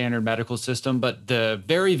about the standard medical system, but the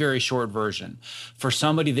very, very short version for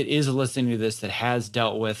somebody that is listening to this that has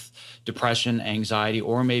dealt with depression, anxiety,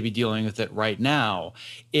 or maybe dealing with it right now,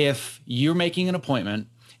 if you're making an appointment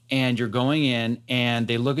and you're going in and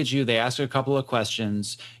they look at you, they ask you a couple of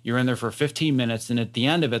questions, you're in there for 15 minutes, and at the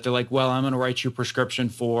end of it, they're like, well, I'm going to write you a prescription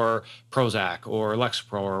for Prozac or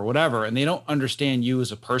Lexapro or whatever, and they don't understand you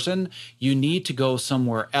as a person, you need to go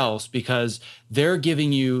somewhere else because they're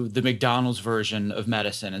giving you the McDonald's version of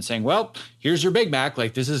medicine and saying, well, here's your Big Mac,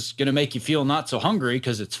 like this is going to make you feel not so hungry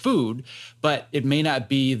because it's food, but it may not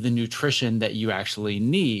be the nutrition that you actually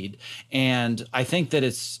need. And I think that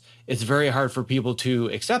it's very hard for people to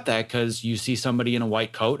accept that because you see somebody in a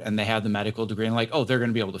white coat and they have the medical degree and like, oh, they're going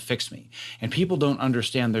to be able to fix me. And people don't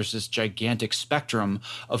understand there's this gigantic spectrum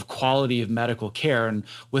of quality of medical care. And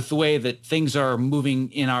with the way that things are moving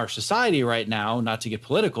in our society right now, not to get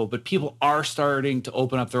political, but people are starting to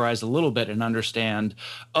open up their eyes a little bit and understand,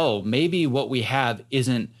 oh, maybe what we have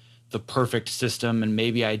isn't the perfect system, and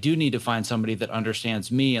maybe I do need to find somebody that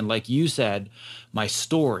understands me and, like you said, my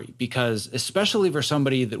story. Because especially for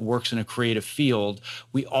somebody that works in a creative field,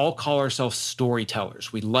 we all call ourselves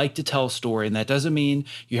storytellers. We like to tell a story, and that doesn't mean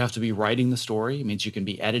you have to be writing the story. It means you can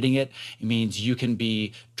be editing it. It means you can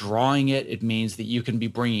be drawing it. It means that you can be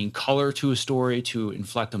bringing color to a story to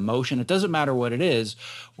inflect emotion. It doesn't matter what it is.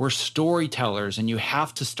 We're storytellers, and you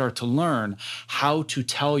have to start to learn how to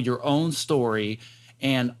tell your own story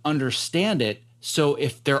and understand it. So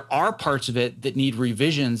if there are parts of it that need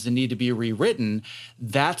revisions and need to be rewritten,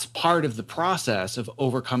 that's part of the process of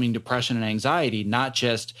overcoming depression and anxiety, not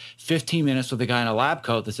just 15 minutes with a guy in a lab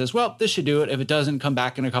coat that says, well, this should do it. If it doesn't, come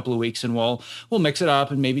back in a couple of weeks and we'll mix it up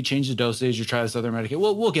and maybe change the dosage or try this other medication.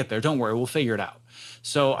 We'll get there. Don't worry. We'll figure it out.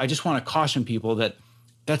 So I just want to caution people that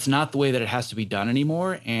that's not the way that it has to be done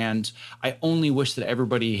anymore. And I only wish that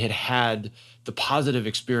everybody had had the positive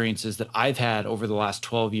experiences that I've had over the last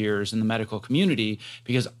 12 years in the medical community,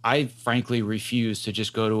 because I frankly refuse to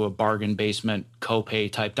just go to a bargain basement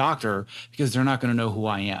copay type doctor because they're not going to know who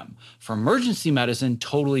I am. For emergency medicine,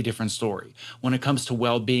 totally different story. When it comes to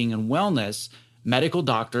well-being and wellness, medical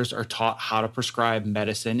doctors are taught how to prescribe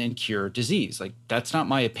medicine and cure disease. Like, that's not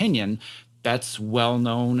my opinion. That's well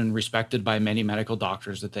known and respected by many medical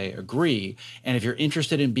doctors that they agree. And if you're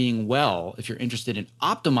interested in being well, if you're interested in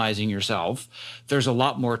optimizing yourself, there's a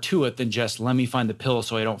lot more to it than just let me find the pill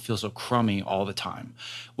so I don't feel so crummy all the time.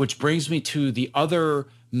 Which brings me to the other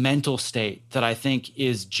mental state that I think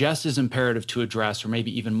is just as imperative to address, or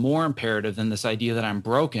maybe even more imperative than this idea that I'm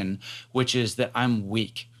broken, which is that I'm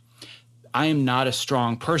weak. I am not a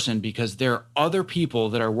strong person, because there are other people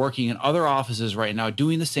that are working in other offices right now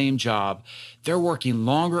doing the same job. They're working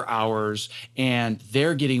longer hours and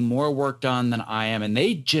they're getting more work done than I am, and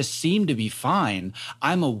they just seem to be fine.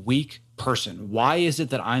 I'm a weak person. Why is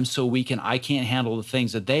it that I'm so weak and I can't handle the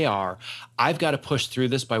things that they are? I've got to push through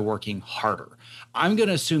this by working harder. I'm going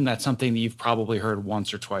to assume that's something that you've probably heard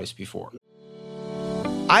once or twice before.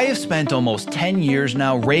 I have spent almost 10 years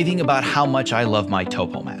now raving about how much I love my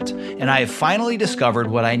TopoMat, and I have finally discovered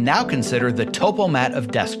what I now consider the TopoMat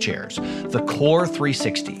of desk chairs, the Core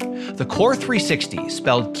 360. The Core 360,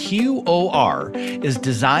 spelled QOR, is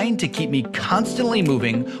designed to keep me constantly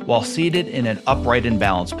moving while seated in an upright and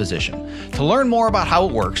balanced position. To learn more about how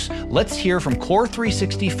it works, let's hear from Core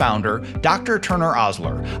 360 founder Dr. Turner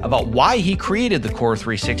Osler about why he created the Core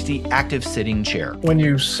 360 active sitting chair. When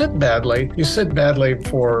you sit badly, you sit badly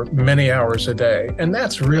for many hours a day. And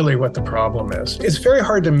that's really what the problem is. It's very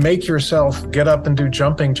hard to make yourself get up and do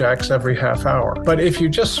jumping jacks every half hour. But if you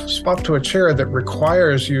just swap to a chair that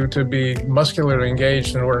requires you to be muscularly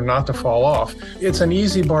engaged in order not to fall off, it's an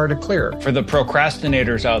easy bar to clear. For the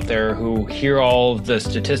procrastinators out there who hear all of the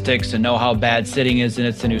statistics and know how bad sitting is and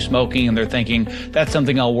it's the new smoking, and they're thinking, that's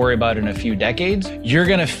something I'll worry about in a few decades, you're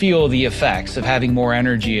going to feel the effects of having more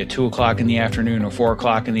energy at 2 o'clock in the afternoon or 4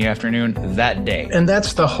 o'clock in the afternoon that day. And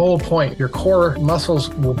that's the whole point. Your core muscles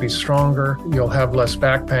will be stronger. You'll have less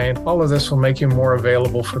back pain. All of this will make you more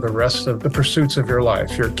available for the rest of the pursuits of your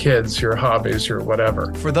life, your kids, your hobbies, your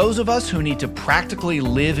whatever. For those of us who need to practically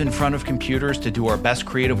live in front of computers to do our best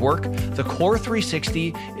creative work, the Core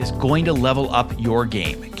 360 is going to level up your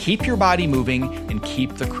game. Keep your body moving and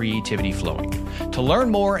keep the creativity flowing. To learn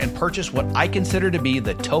more and purchase what I consider to be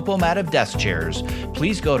the TopoMat of desk chairs,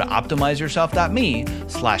 please go to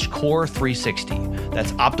optimizeyourself.me/core360.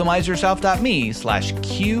 That's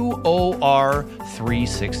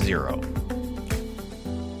optimizeyourself.me/QOR360.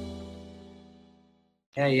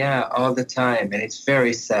 Yeah, all the time. And it's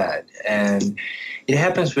very sad. And it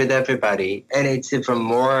happens with everybody. And it's even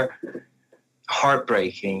more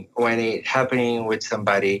heartbreaking when it's happening with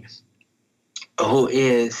somebody who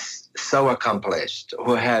is so accomplished,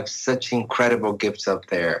 who have such incredible gifts out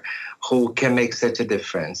there, who can make such a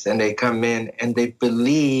difference. And they come in and they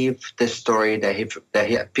believe the story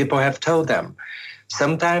that people have told them.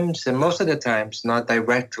 Sometimes, and most of the times, not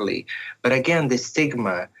directly. But again, the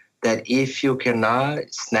stigma that if you cannot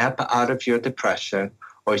snap out of your depression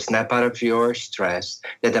or snap out of your stress,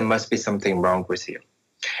 that there must be something wrong with you.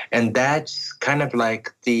 And that's kind of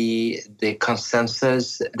like the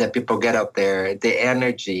consensus that people get out there, the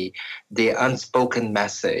energy, the unspoken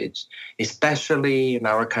message, especially in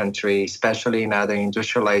our country, especially in other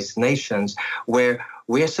industrialized nations, where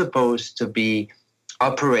we're supposed to be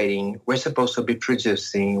operating, we're supposed to be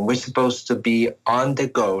producing, we're supposed to be on the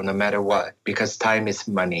go no matter what, because time is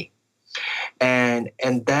money. And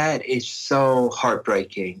that is so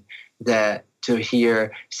heartbreaking, that to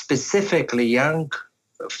hear specifically young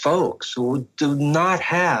folks who do not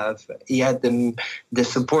have yet the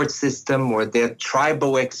support system or their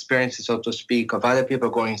tribal experiences, so to speak, of other people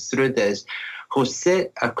going through this, who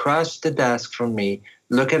sit across the desk from me,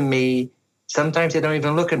 look at me. Sometimes they don't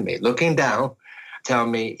even look at me, looking down, tell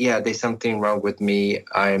me, yeah, there's something wrong with me.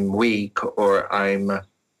 I'm weak, or I'm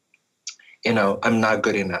not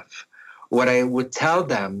good enough. What I would tell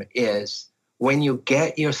them is, when you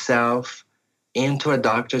get yourself into a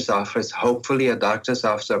doctor's office, hopefully a doctor's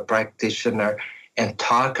office or a practitioner, and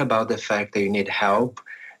talk about the fact that you need help,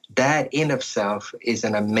 that in itself is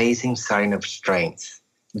an amazing sign of strength.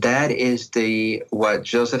 That is what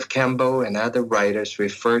Joseph Campbell and other writers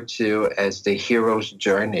refer to as the hero's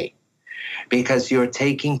journey, because you're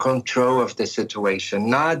taking control of the situation.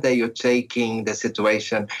 Not that you're taking the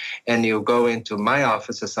situation and you go into my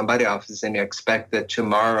office or somebody's office and you expect that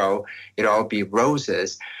tomorrow it'll all be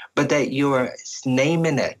roses, but that you are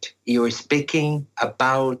naming it. You are speaking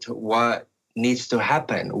about what needs to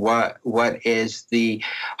happen, what is the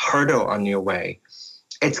hurdle on your way.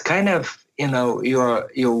 It's kind of, you're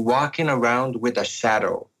walking around with a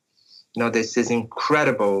shadow. This is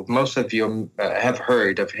incredible. Most of you have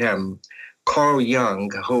heard of him, Carl Jung,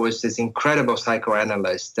 who is this incredible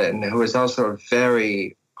psychoanalyst and who is also a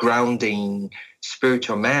very grounding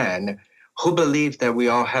spiritual man, who believed that we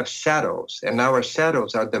all have shadows, and our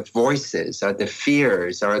shadows are the voices, are the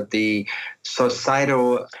fears, are the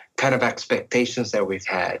societal kind of expectations that we've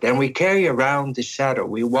had. And we carry around the shadow.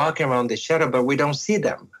 We walk around the shadow, but we don't see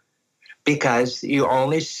them, because you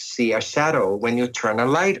only see a shadow when you turn a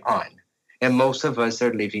light on. And most of us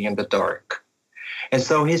are living in the dark. And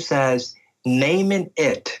so he says, naming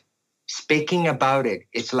it, speaking about it,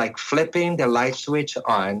 it's like flipping the light switch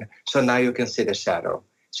on, so now you can see the shadow.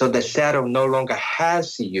 So the shadow no longer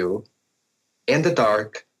has you in the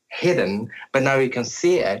dark, hidden, but now you can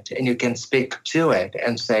see it and you can speak to it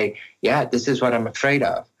and say, yeah, this is what I'm afraid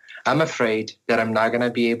of. I'm afraid that I'm not going to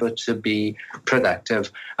be able to be productive.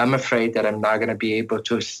 I'm afraid that I'm not going to be able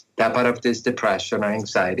to step out of this depression or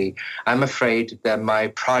anxiety. I'm afraid that my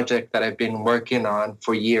project that I've been working on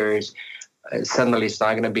for years suddenly it's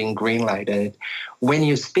not going to be green lighted. When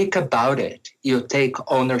you speak about it, you take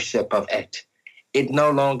ownership of it. It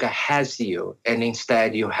no longer has you, and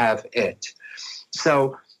instead you have it.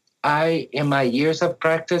 So in my years of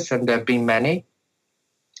practice, and there have been many,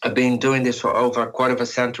 I've been doing this for over a quarter of a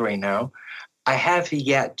century now, I have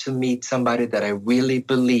yet to meet somebody that I really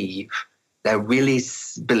believe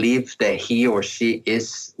that he or she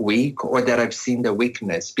is weak, or that I've seen the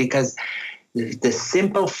weakness. Because the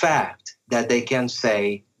simple fact that they can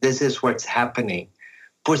say, this is what's happening,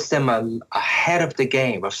 puts them ahead of the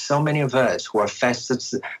game of so many of us who are fast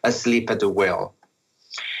asleep at the wheel.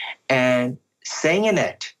 And saying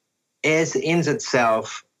it is in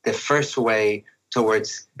itself the first way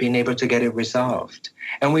towards being able to get it resolved.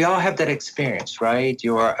 And we all have that experience, right?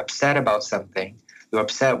 You are upset about something. You're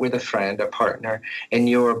upset with a friend, a partner, and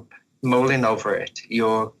you're mulling over it.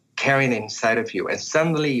 You're carrying it inside of you. And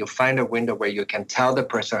suddenly you find a window where you can tell the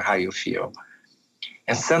person how you feel.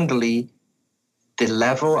 And suddenly the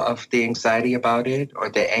level of the anxiety about it, or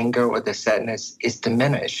the anger or the sadness, is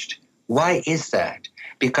diminished. Why is that?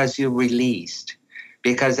 Because you released.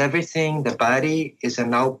 Because everything, the body is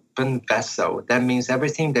an open vessel. That means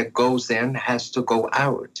everything that goes in has to go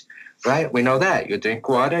out, right? We know that. You drink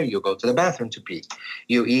water, you go to the bathroom to pee.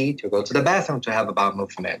 You eat, you go to the bathroom to have a bowel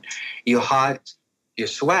movement. You're hot, you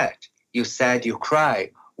sweat. You sad, you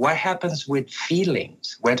cry. What happens with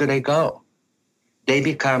feelings? Where do they go? They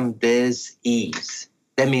become dis-ease.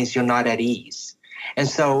 That means you're not at ease. And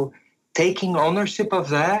so taking ownership of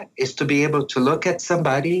that is to be able to look at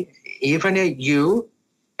somebody, even at you,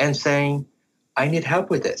 and saying, I need help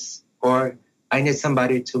with this, or I need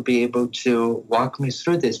somebody to be able to walk me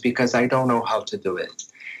through this because I don't know how to do it.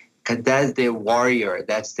 Because that's the warrior,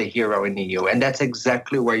 that's the hero in you. And that's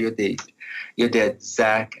exactly where you did. You did,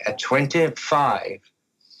 Zach. At 25,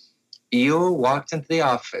 you walked into the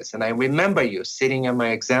office, and I remember you sitting at my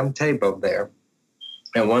exam table there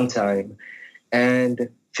at one time and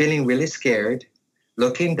feeling really scared,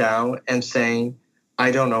 looking down and saying,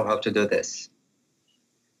 I don't know how to do this.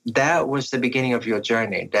 That was the beginning of your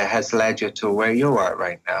journey that has led you to where you are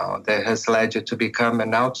right now, that has led you to become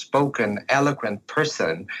an outspoken, eloquent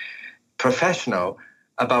person, professional,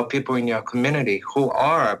 about people in your community who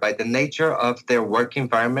are, by the nature of their work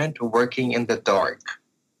environment, working in the dark,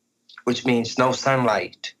 which means no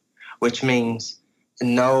sunlight, which means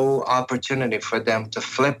no opportunity for them to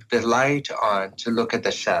flip the light on to look at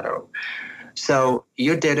the shadow. So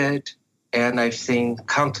you did it. and I've seen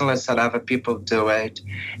countless other people do it.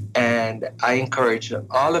 And I encourage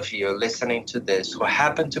all of you listening to this who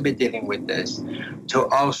happen to be dealing with this to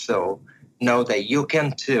also know that you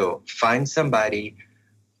can too find somebody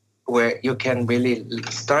where you can really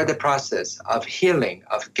start the process of healing,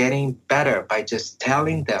 of getting better by just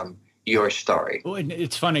telling them your story. Well,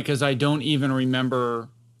 it's funny because I don't even remember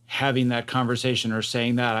having that conversation or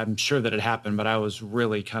saying that. I'm sure that it happened, but I was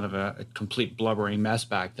really kind of a complete blubbering mess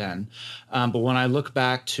back then. But when I look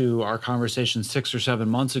back to our conversation 6 or 7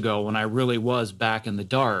 months ago, when I really was back in the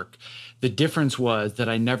dark, the difference was that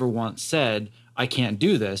I never once said, I can't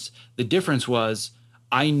do this. The difference was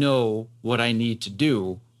I know what I need to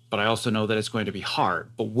do, but I also know that it's going to be hard.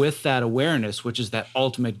 But with that awareness, which is that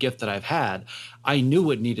ultimate gift that I've had, I knew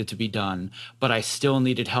what needed to be done, but I still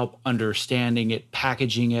needed help understanding it,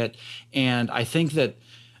 packaging it. And I think that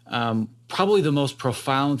probably the most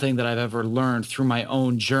profound thing that I've ever learned through my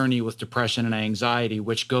own journey with depression and anxiety,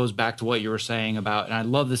 which goes back to what you were saying about, and I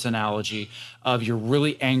love this analogy of you're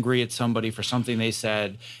really angry at somebody for something they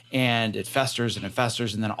said, and it festers,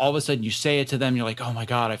 and then all of a sudden you say it to them, you're like, oh my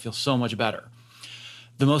God, I feel so much better.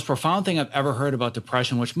 The most profound thing I've ever heard about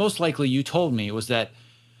depression, which most likely you told me, was that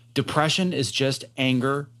depression is just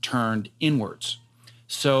anger turned inwards.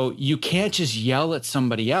 So you can't just yell at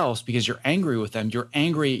somebody else because you're angry with them. You're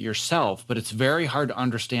angry at yourself, but it's very hard to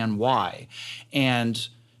understand why. And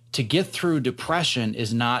to get through depression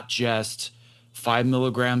is not just 5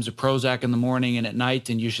 milligrams of Prozac in the morning and at night,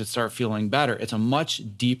 and you should start feeling better. It's a much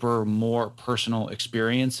deeper, more personal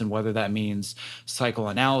experience. And whether that means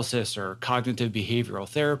psychoanalysis or cognitive behavioral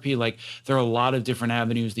therapy, like there are a lot of different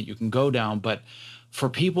avenues that you can go down. But for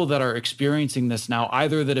people that are experiencing this now,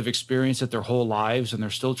 either that have experienced it their whole lives and they're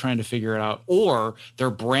still trying to figure it out, or they're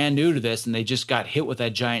brand new to this and they just got hit with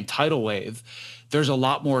that giant tidal wave, there's a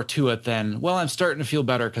lot more to it than, well, I'm starting to feel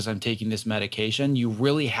better because I'm taking this medication. You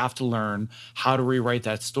really have to learn how to rewrite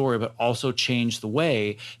that story, but also change the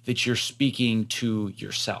way that you're speaking to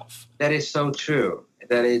yourself. That is so true.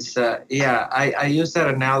 That is, I use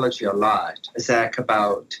that analogy a lot, Zach,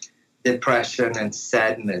 about depression and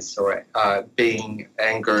sadness, or being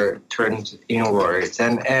anger turned inwards.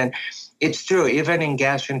 And it's true, even in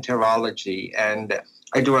gastroenterology, and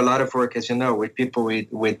I do a lot of work, as you know, with people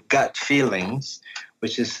with gut feelings,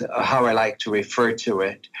 which is how I like to refer to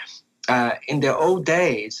it. In the old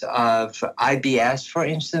days of IBS, for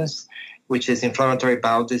instance, which is inflammatory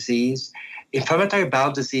bowel disease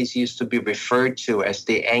used to be referred to as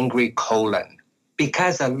the angry colon,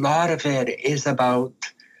 because a lot of it is about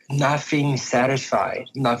not feeling satisfied,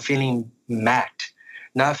 not feeling met,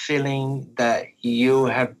 not feeling that you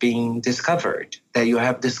have been discovered, that you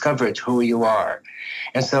have discovered who you are.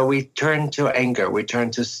 And so we turn to anger. We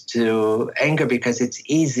turn to anger because it's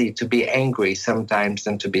easy to be angry sometimes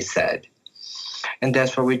than to be sad. And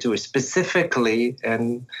that's what we do specifically.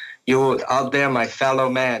 And you out there, my fellow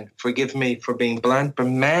man, forgive me for being blunt, but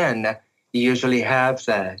men usually have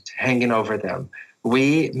that hanging over them.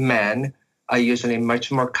 We men are usually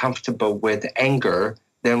much more comfortable with anger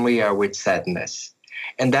than we are with sadness.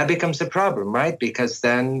 And that becomes a problem, right? Because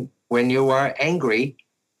then when you are angry,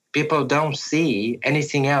 people don't see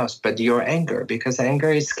anything else but your anger, because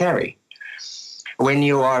anger is scary. When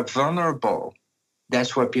you are vulnerable,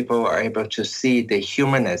 that's where people are able to see the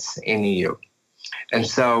humanness in you. And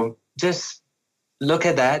so just look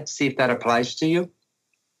at that, see if that applies to you.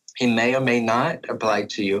 It may or may not apply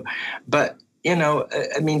to you. But, you know,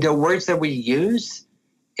 I mean, the words that we use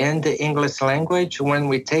in the English language, when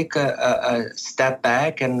we take a step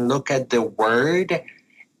back and look at the word,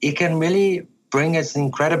 it can really bring us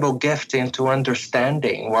incredible gift into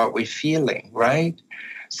understanding what we're feeling, right?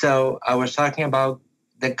 So I was talking about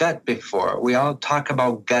the gut before. We all talk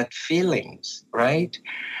about gut feelings, right?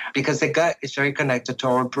 Because the gut is very connected to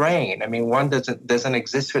our brain. I mean, one doesn't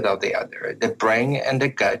exist without the other. The brain and the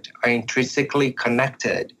gut are intrinsically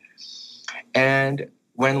connected. And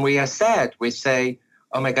when we are sad, we say,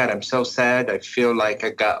 oh my God, I'm so sad. I feel like I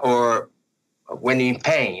got, or when you're in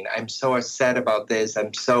pain, I'm so upset about this.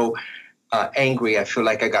 I'm so angry. I feel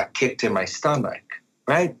like I got kicked in my stomach,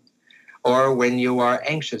 right? Or when you are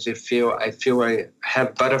anxious, I feel I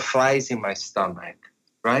have butterflies in my stomach,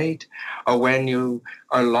 right? Or when you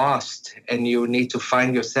are lost and you need to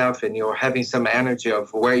find yourself and you're having some energy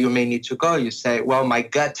of where you may need to go, you say, well, my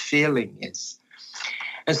gut feeling is.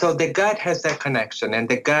 And so the gut has that connection. And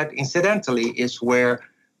the gut, incidentally, is where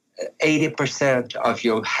 80% of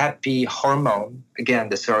your happy hormone, again,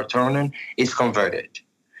 the serotonin, is converted.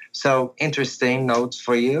 So interesting notes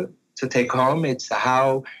for you to take home. It's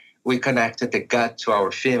how we connected the gut to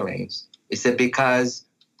our feelings. Is it because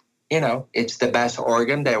it's the best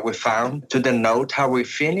organ that we found to denote how we're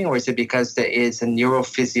feeling, or is it because there is a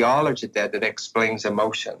neurophysiology there that explains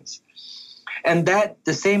emotions? And that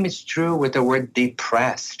the same is true with the word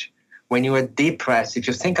depressed. When you are depressed, if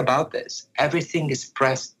you think about this, everything is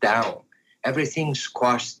pressed down, everything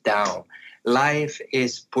squashed down. Life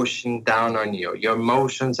is pushing down on you. Your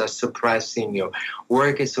emotions are suppressing you.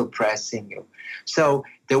 Work is suppressing you. So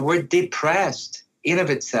the word depressed in of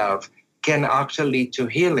itself can actually lead to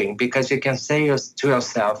healing, because you can say to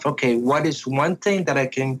yourself, okay, what is one thing that I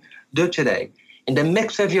can do today in the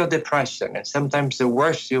mix of your depression, and sometimes the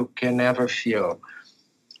worst you can ever feel.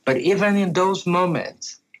 But even in those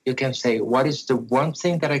moments, you can say, what is the one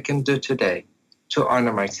thing that I can do today to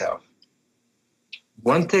honor myself?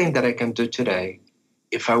 One thing that I can do today,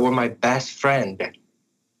 if I were my best friend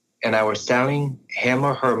and I was telling him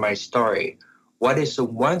or her my story, what is the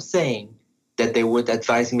one thing that they would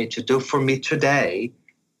advise me to do for me today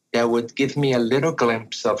that would give me a little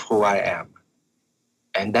glimpse of who I am?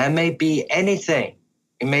 And that may be anything.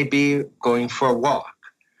 It may be going for a walk.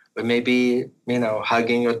 It may be,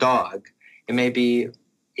 hugging your dog. It may be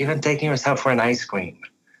even taking yourself for an ice cream.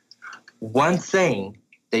 One thing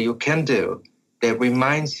that you can do that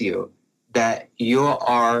reminds you that you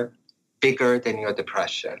are bigger than your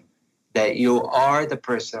depression, that you are the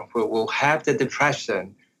person who will have the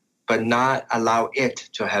depression but not allow it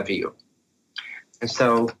to have you. And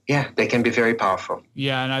so, they can be very powerful.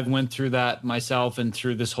 Yeah, and I've went through that myself, and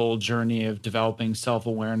through this whole journey of developing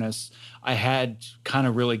self-awareness, I had kind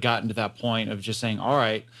of really gotten to that point of just saying, all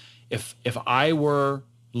right, if I were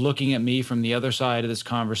looking at me from the other side of this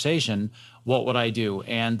conversation, what would I do?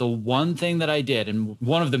 And the one thing that I did, and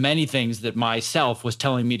one of the many things that myself was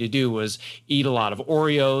telling me to do, was eat a lot of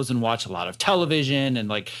Oreos and watch a lot of television,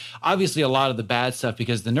 and obviously a lot of the bad stuff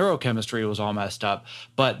because the neurochemistry was all messed up.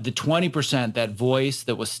 But the 20%, that voice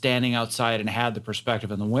that was standing outside and had the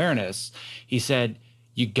perspective and awareness, he said,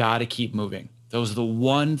 you got to keep moving. That was the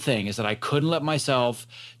one thing, is that I couldn't let myself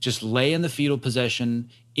just lay in the fetal position,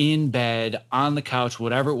 in bed, on the couch,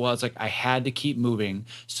 whatever it was. I had to keep moving.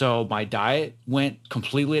 So my diet went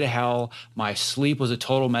completely to hell. My sleep was a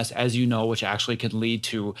total mess, as you know, which actually can lead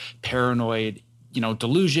to paranoid,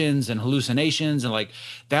 delusions and hallucinations. And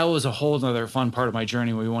that was a whole other fun part of my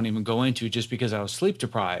journey we won't even go into, just because I was sleep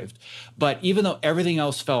deprived. But even though everything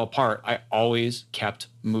else fell apart, I always kept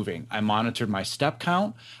moving. I monitored my step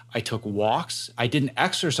count. I took walks. I didn't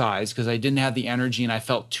exercise because I didn't have the energy and I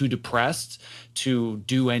felt too depressed to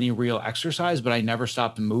do any real exercise, but I never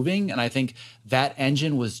stopped moving. And I think that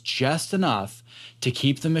engine was just enough to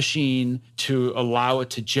keep the machine, to allow it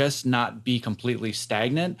to just not be completely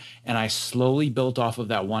stagnant. And I slowly built off of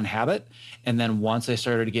that one habit. And then once I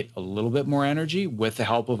started to get a little bit more energy, with the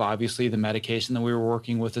help of obviously the medication that we were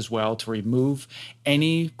working with as well to remove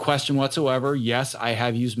any question whatsoever. Yes, I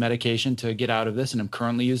have used medication to get out of this, and I'm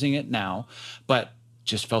currently using it now, but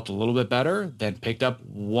just felt a little bit better, then picked up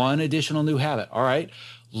one additional new habit. All right,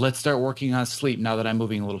 let's start working on sleep now that I'm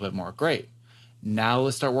moving a little bit more. Great. Now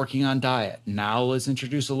let's start working on diet. Now let's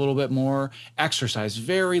introduce a little bit more exercise,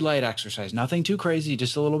 very light exercise, nothing too crazy,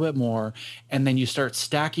 just a little bit more. And then you start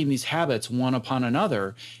stacking these habits one upon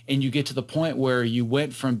another, and you get to the point where you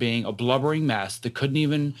went from being a blubbering mess that couldn't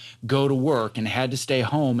even go to work and had to stay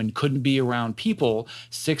home and couldn't be around people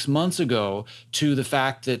 6 months ago, to the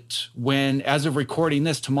fact that as of recording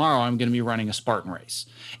this, tomorrow I'm going to be running a Spartan race.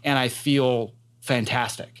 And I feel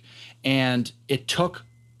fantastic. And it took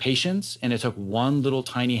patience, and it took one little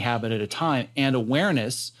tiny habit at a time, and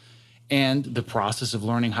awareness, and the process of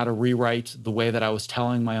learning how to rewrite the way that I was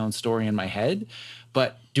telling my own story in my head.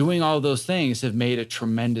 But doing all of those things have made a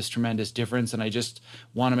tremendous, tremendous difference. And I just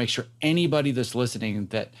want to make sure anybody that's listening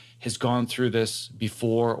that has gone through this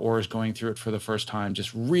before or is going through it for the first time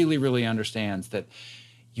just really, really understands that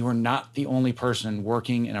you are not the only person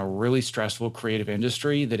working in a really stressful creative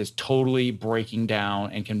industry that is totally breaking down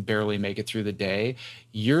and can barely make it through the day.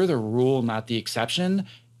 You're the rule, not the exception.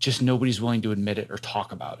 Just nobody's willing to admit it or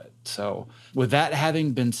talk about it. So with that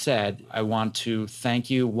having been said, I want to thank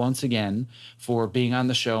you once again for being on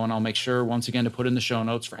the show. And I'll make sure once again to put in the show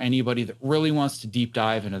notes for anybody that really wants to deep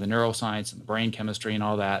dive into the neuroscience and the brain chemistry and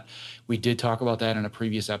all that. We did talk about that in a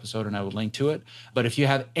previous episode, and I would link to it. But if you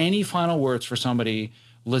have any final words for somebody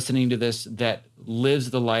listening to this that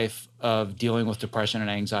lives the life of dealing with depression and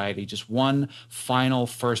anxiety, just one final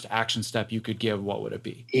first action step you could give, what would it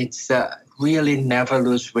be? It's really never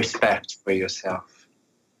lose respect for yourself.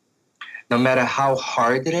 No matter how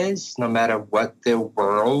hard it is, no matter what the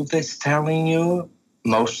world is telling you,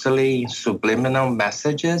 mostly subliminal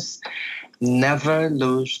messages, never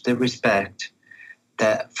lose the respect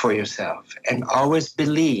that for yourself, and always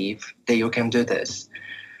believe that you can do this.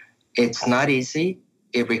 It's not easy.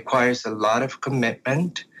 It requires a lot of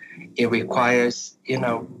commitment. It requires,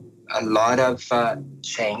 a lot of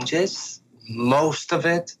changes, most of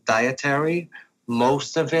it dietary,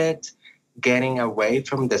 most of it getting away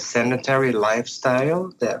from the sedentary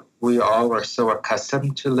lifestyle that we all are so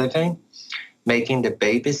accustomed to living, making the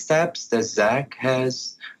baby steps that Zach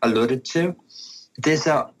has alluded to. These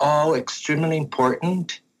are all extremely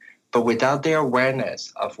important, but without the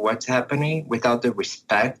awareness of what's happening, without the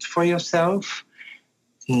respect for yourself,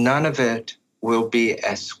 none of it will be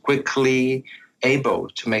as quickly able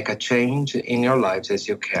to make a change in your lives as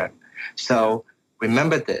you can. So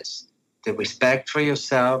remember this. The respect for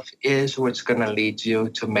yourself is what's going to lead you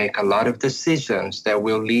to make a lot of decisions that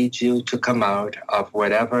will lead you to come out of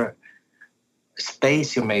whatever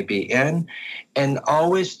space you may be in, and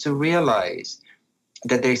always to realize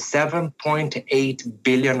that there's 7.8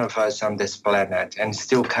 billion of us on this planet and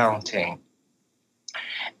still counting.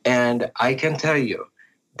 And I can tell you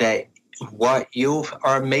that what you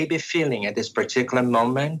are maybe feeling at this particular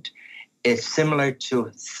moment is similar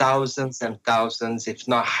to thousands and thousands, if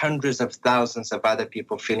not hundreds of thousands of other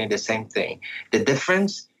people feeling the same thing. The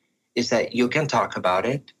difference is that you can talk about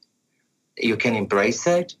it, you can embrace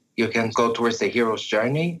it, you can go towards the hero's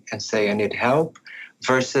journey and say, I need help,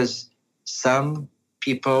 versus some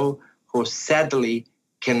people who sadly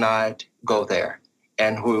cannot go there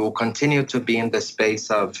and who will continue to be in the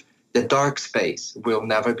space of the dark space, will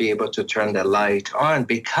never be able to turn the light on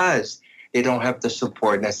because they don't have the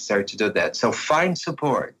support necessary to do that. So find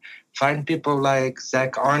support. Find people like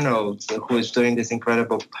Zach Arnold, who is doing this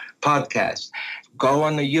incredible podcast. Go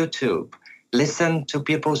on the YouTube. Listen to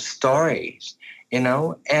people's stories,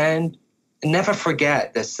 and never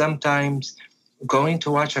forget that sometimes going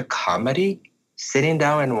to watch a comedy, sitting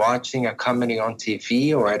down and watching a comedy on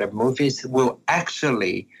TV or at a movies will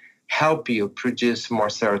actually help you produce more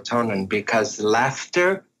serotonin, because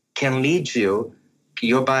laughter can lead your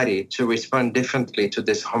body to respond differently to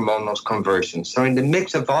this hormonal conversion. So in the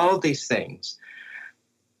mix of all these things,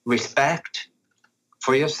 respect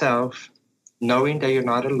for yourself, knowing that you're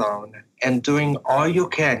not alone, and doing all you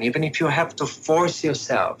can, even if you have to force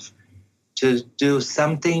yourself to do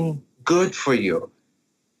something good for you,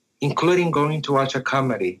 including going to watch a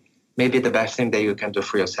comedy, maybe the best thing that you can do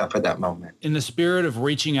for yourself at that moment. In the spirit of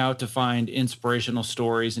reaching out to find inspirational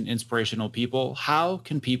stories and inspirational people, how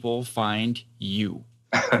can people find you?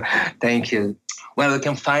 Thank you. Well, you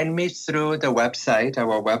can find me through the website,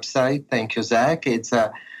 our website. Thank you, Zach. It's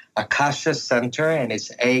Akasha Center, and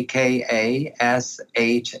it's AKASHA,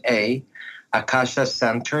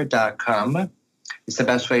 akashacenter.com. It's the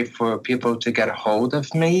best way for people to get a hold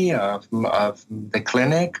of me, of the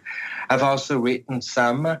clinic. I've also written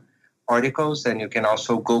some articles, and you can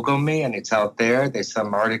also Google me, and it's out there. There's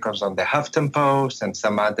some articles on the Huffington Post and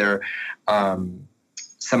some other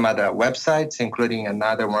websites, including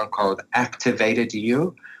another one called Activated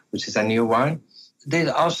You, which is a new one. There's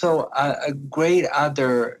also a great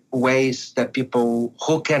other ways that people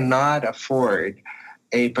who cannot afford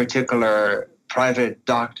a particular private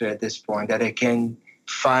doctor at this point, that they can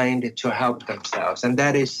find to help themselves. And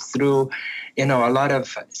that is through, a lot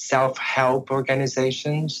of self-help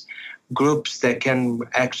organizations, groups that can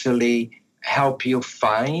actually help you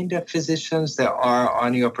find physicians that are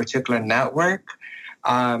on your particular network,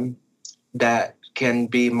 that can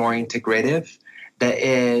be more integrative. There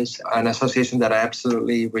is an association that I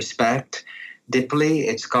absolutely respect deeply.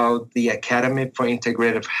 It's called the Academy for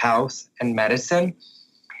Integrative Health and Medicine.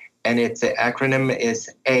 And the acronym is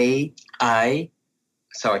AI,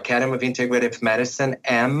 so Academy of Integrative Medicine,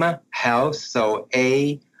 M Health, so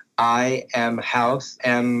AIM Health,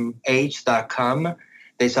 MH.com.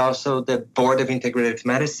 There's also the Board of Integrative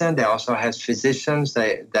Medicine. That also has physicians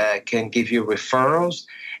that can give you referrals.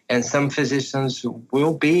 And some physicians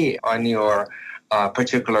will be on your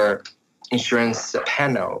particular insurance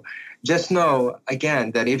panel. Just know,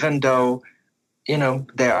 again, that even though,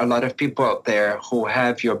 there are a lot of people out there who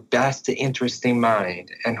have your best interest in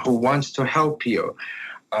mind and who wants to help you,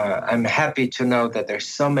 I'm happy to know that there's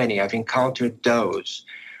so many. I've encountered those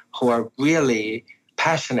who are really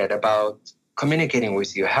passionate about communicating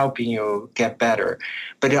with you, helping you get better.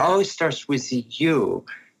 But it always starts with you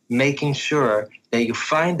making sure that you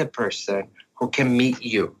find the person who can meet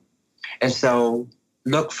you. And so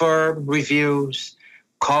look for reviews,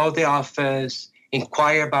 call the office,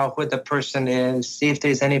 inquire about who the person is, see if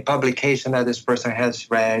there's any publication that this person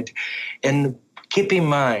has read, and keep in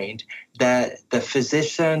mind that the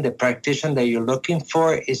physician, the practitioner that you're looking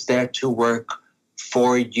for is there to work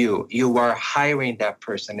for you. You are hiring that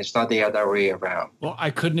person. It's not the other way around. Well, I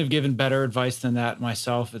couldn't have given better advice than that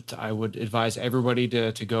myself. I would advise everybody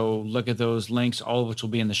to go look at those links, all of which will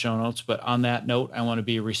be in the show notes. But on that note, I want to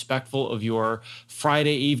be respectful of your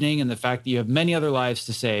Friday evening and the fact that you have many other lives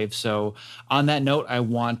to save. So on that note, I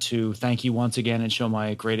want to thank you once again and show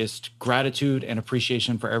my greatest gratitude and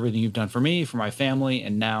appreciation for everything you've done for me, for my family,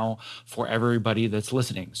 and now for everybody that's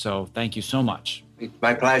listening. So thank you so much.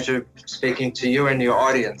 My pleasure speaking to you and your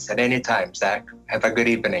audience at any time, Zach. Have a good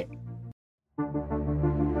evening.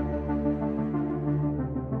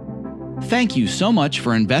 Thank you so much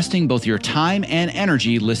for investing both your time and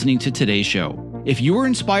energy listening to today's show. If you were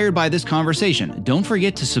inspired by this conversation, don't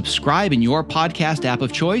forget to subscribe in your podcast app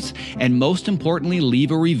of choice, and most importantly, leave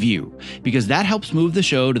a review, because that helps move the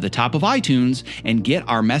show to the top of iTunes and get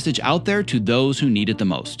our message out there to those who need it the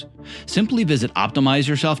most. Simply visit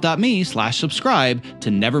optimizeyourself.me/subscribe to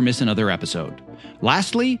never miss another episode.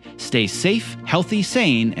 Lastly, stay safe, healthy,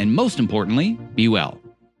 sane, and most importantly, be well.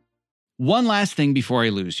 One last thing before I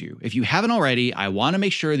lose you. If you haven't already, I want to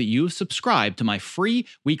make sure that you've subscribed to my free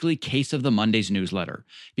weekly Case of the Mondays newsletter,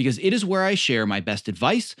 because it is where I share my best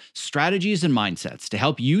advice, strategies, and mindsets to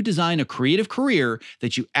help you design a creative career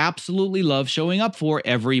that you absolutely love showing up for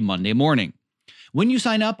every Monday morning. When you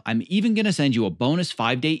sign up, I'm even going to send you a bonus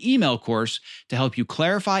 5-day email course to help you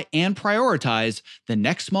clarify and prioritize the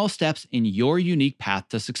next small steps in your unique path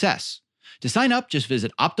to success. To sign up, just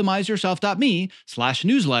visit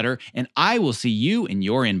optimizeyourself.me/newsletter, and I will see you in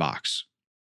your inbox.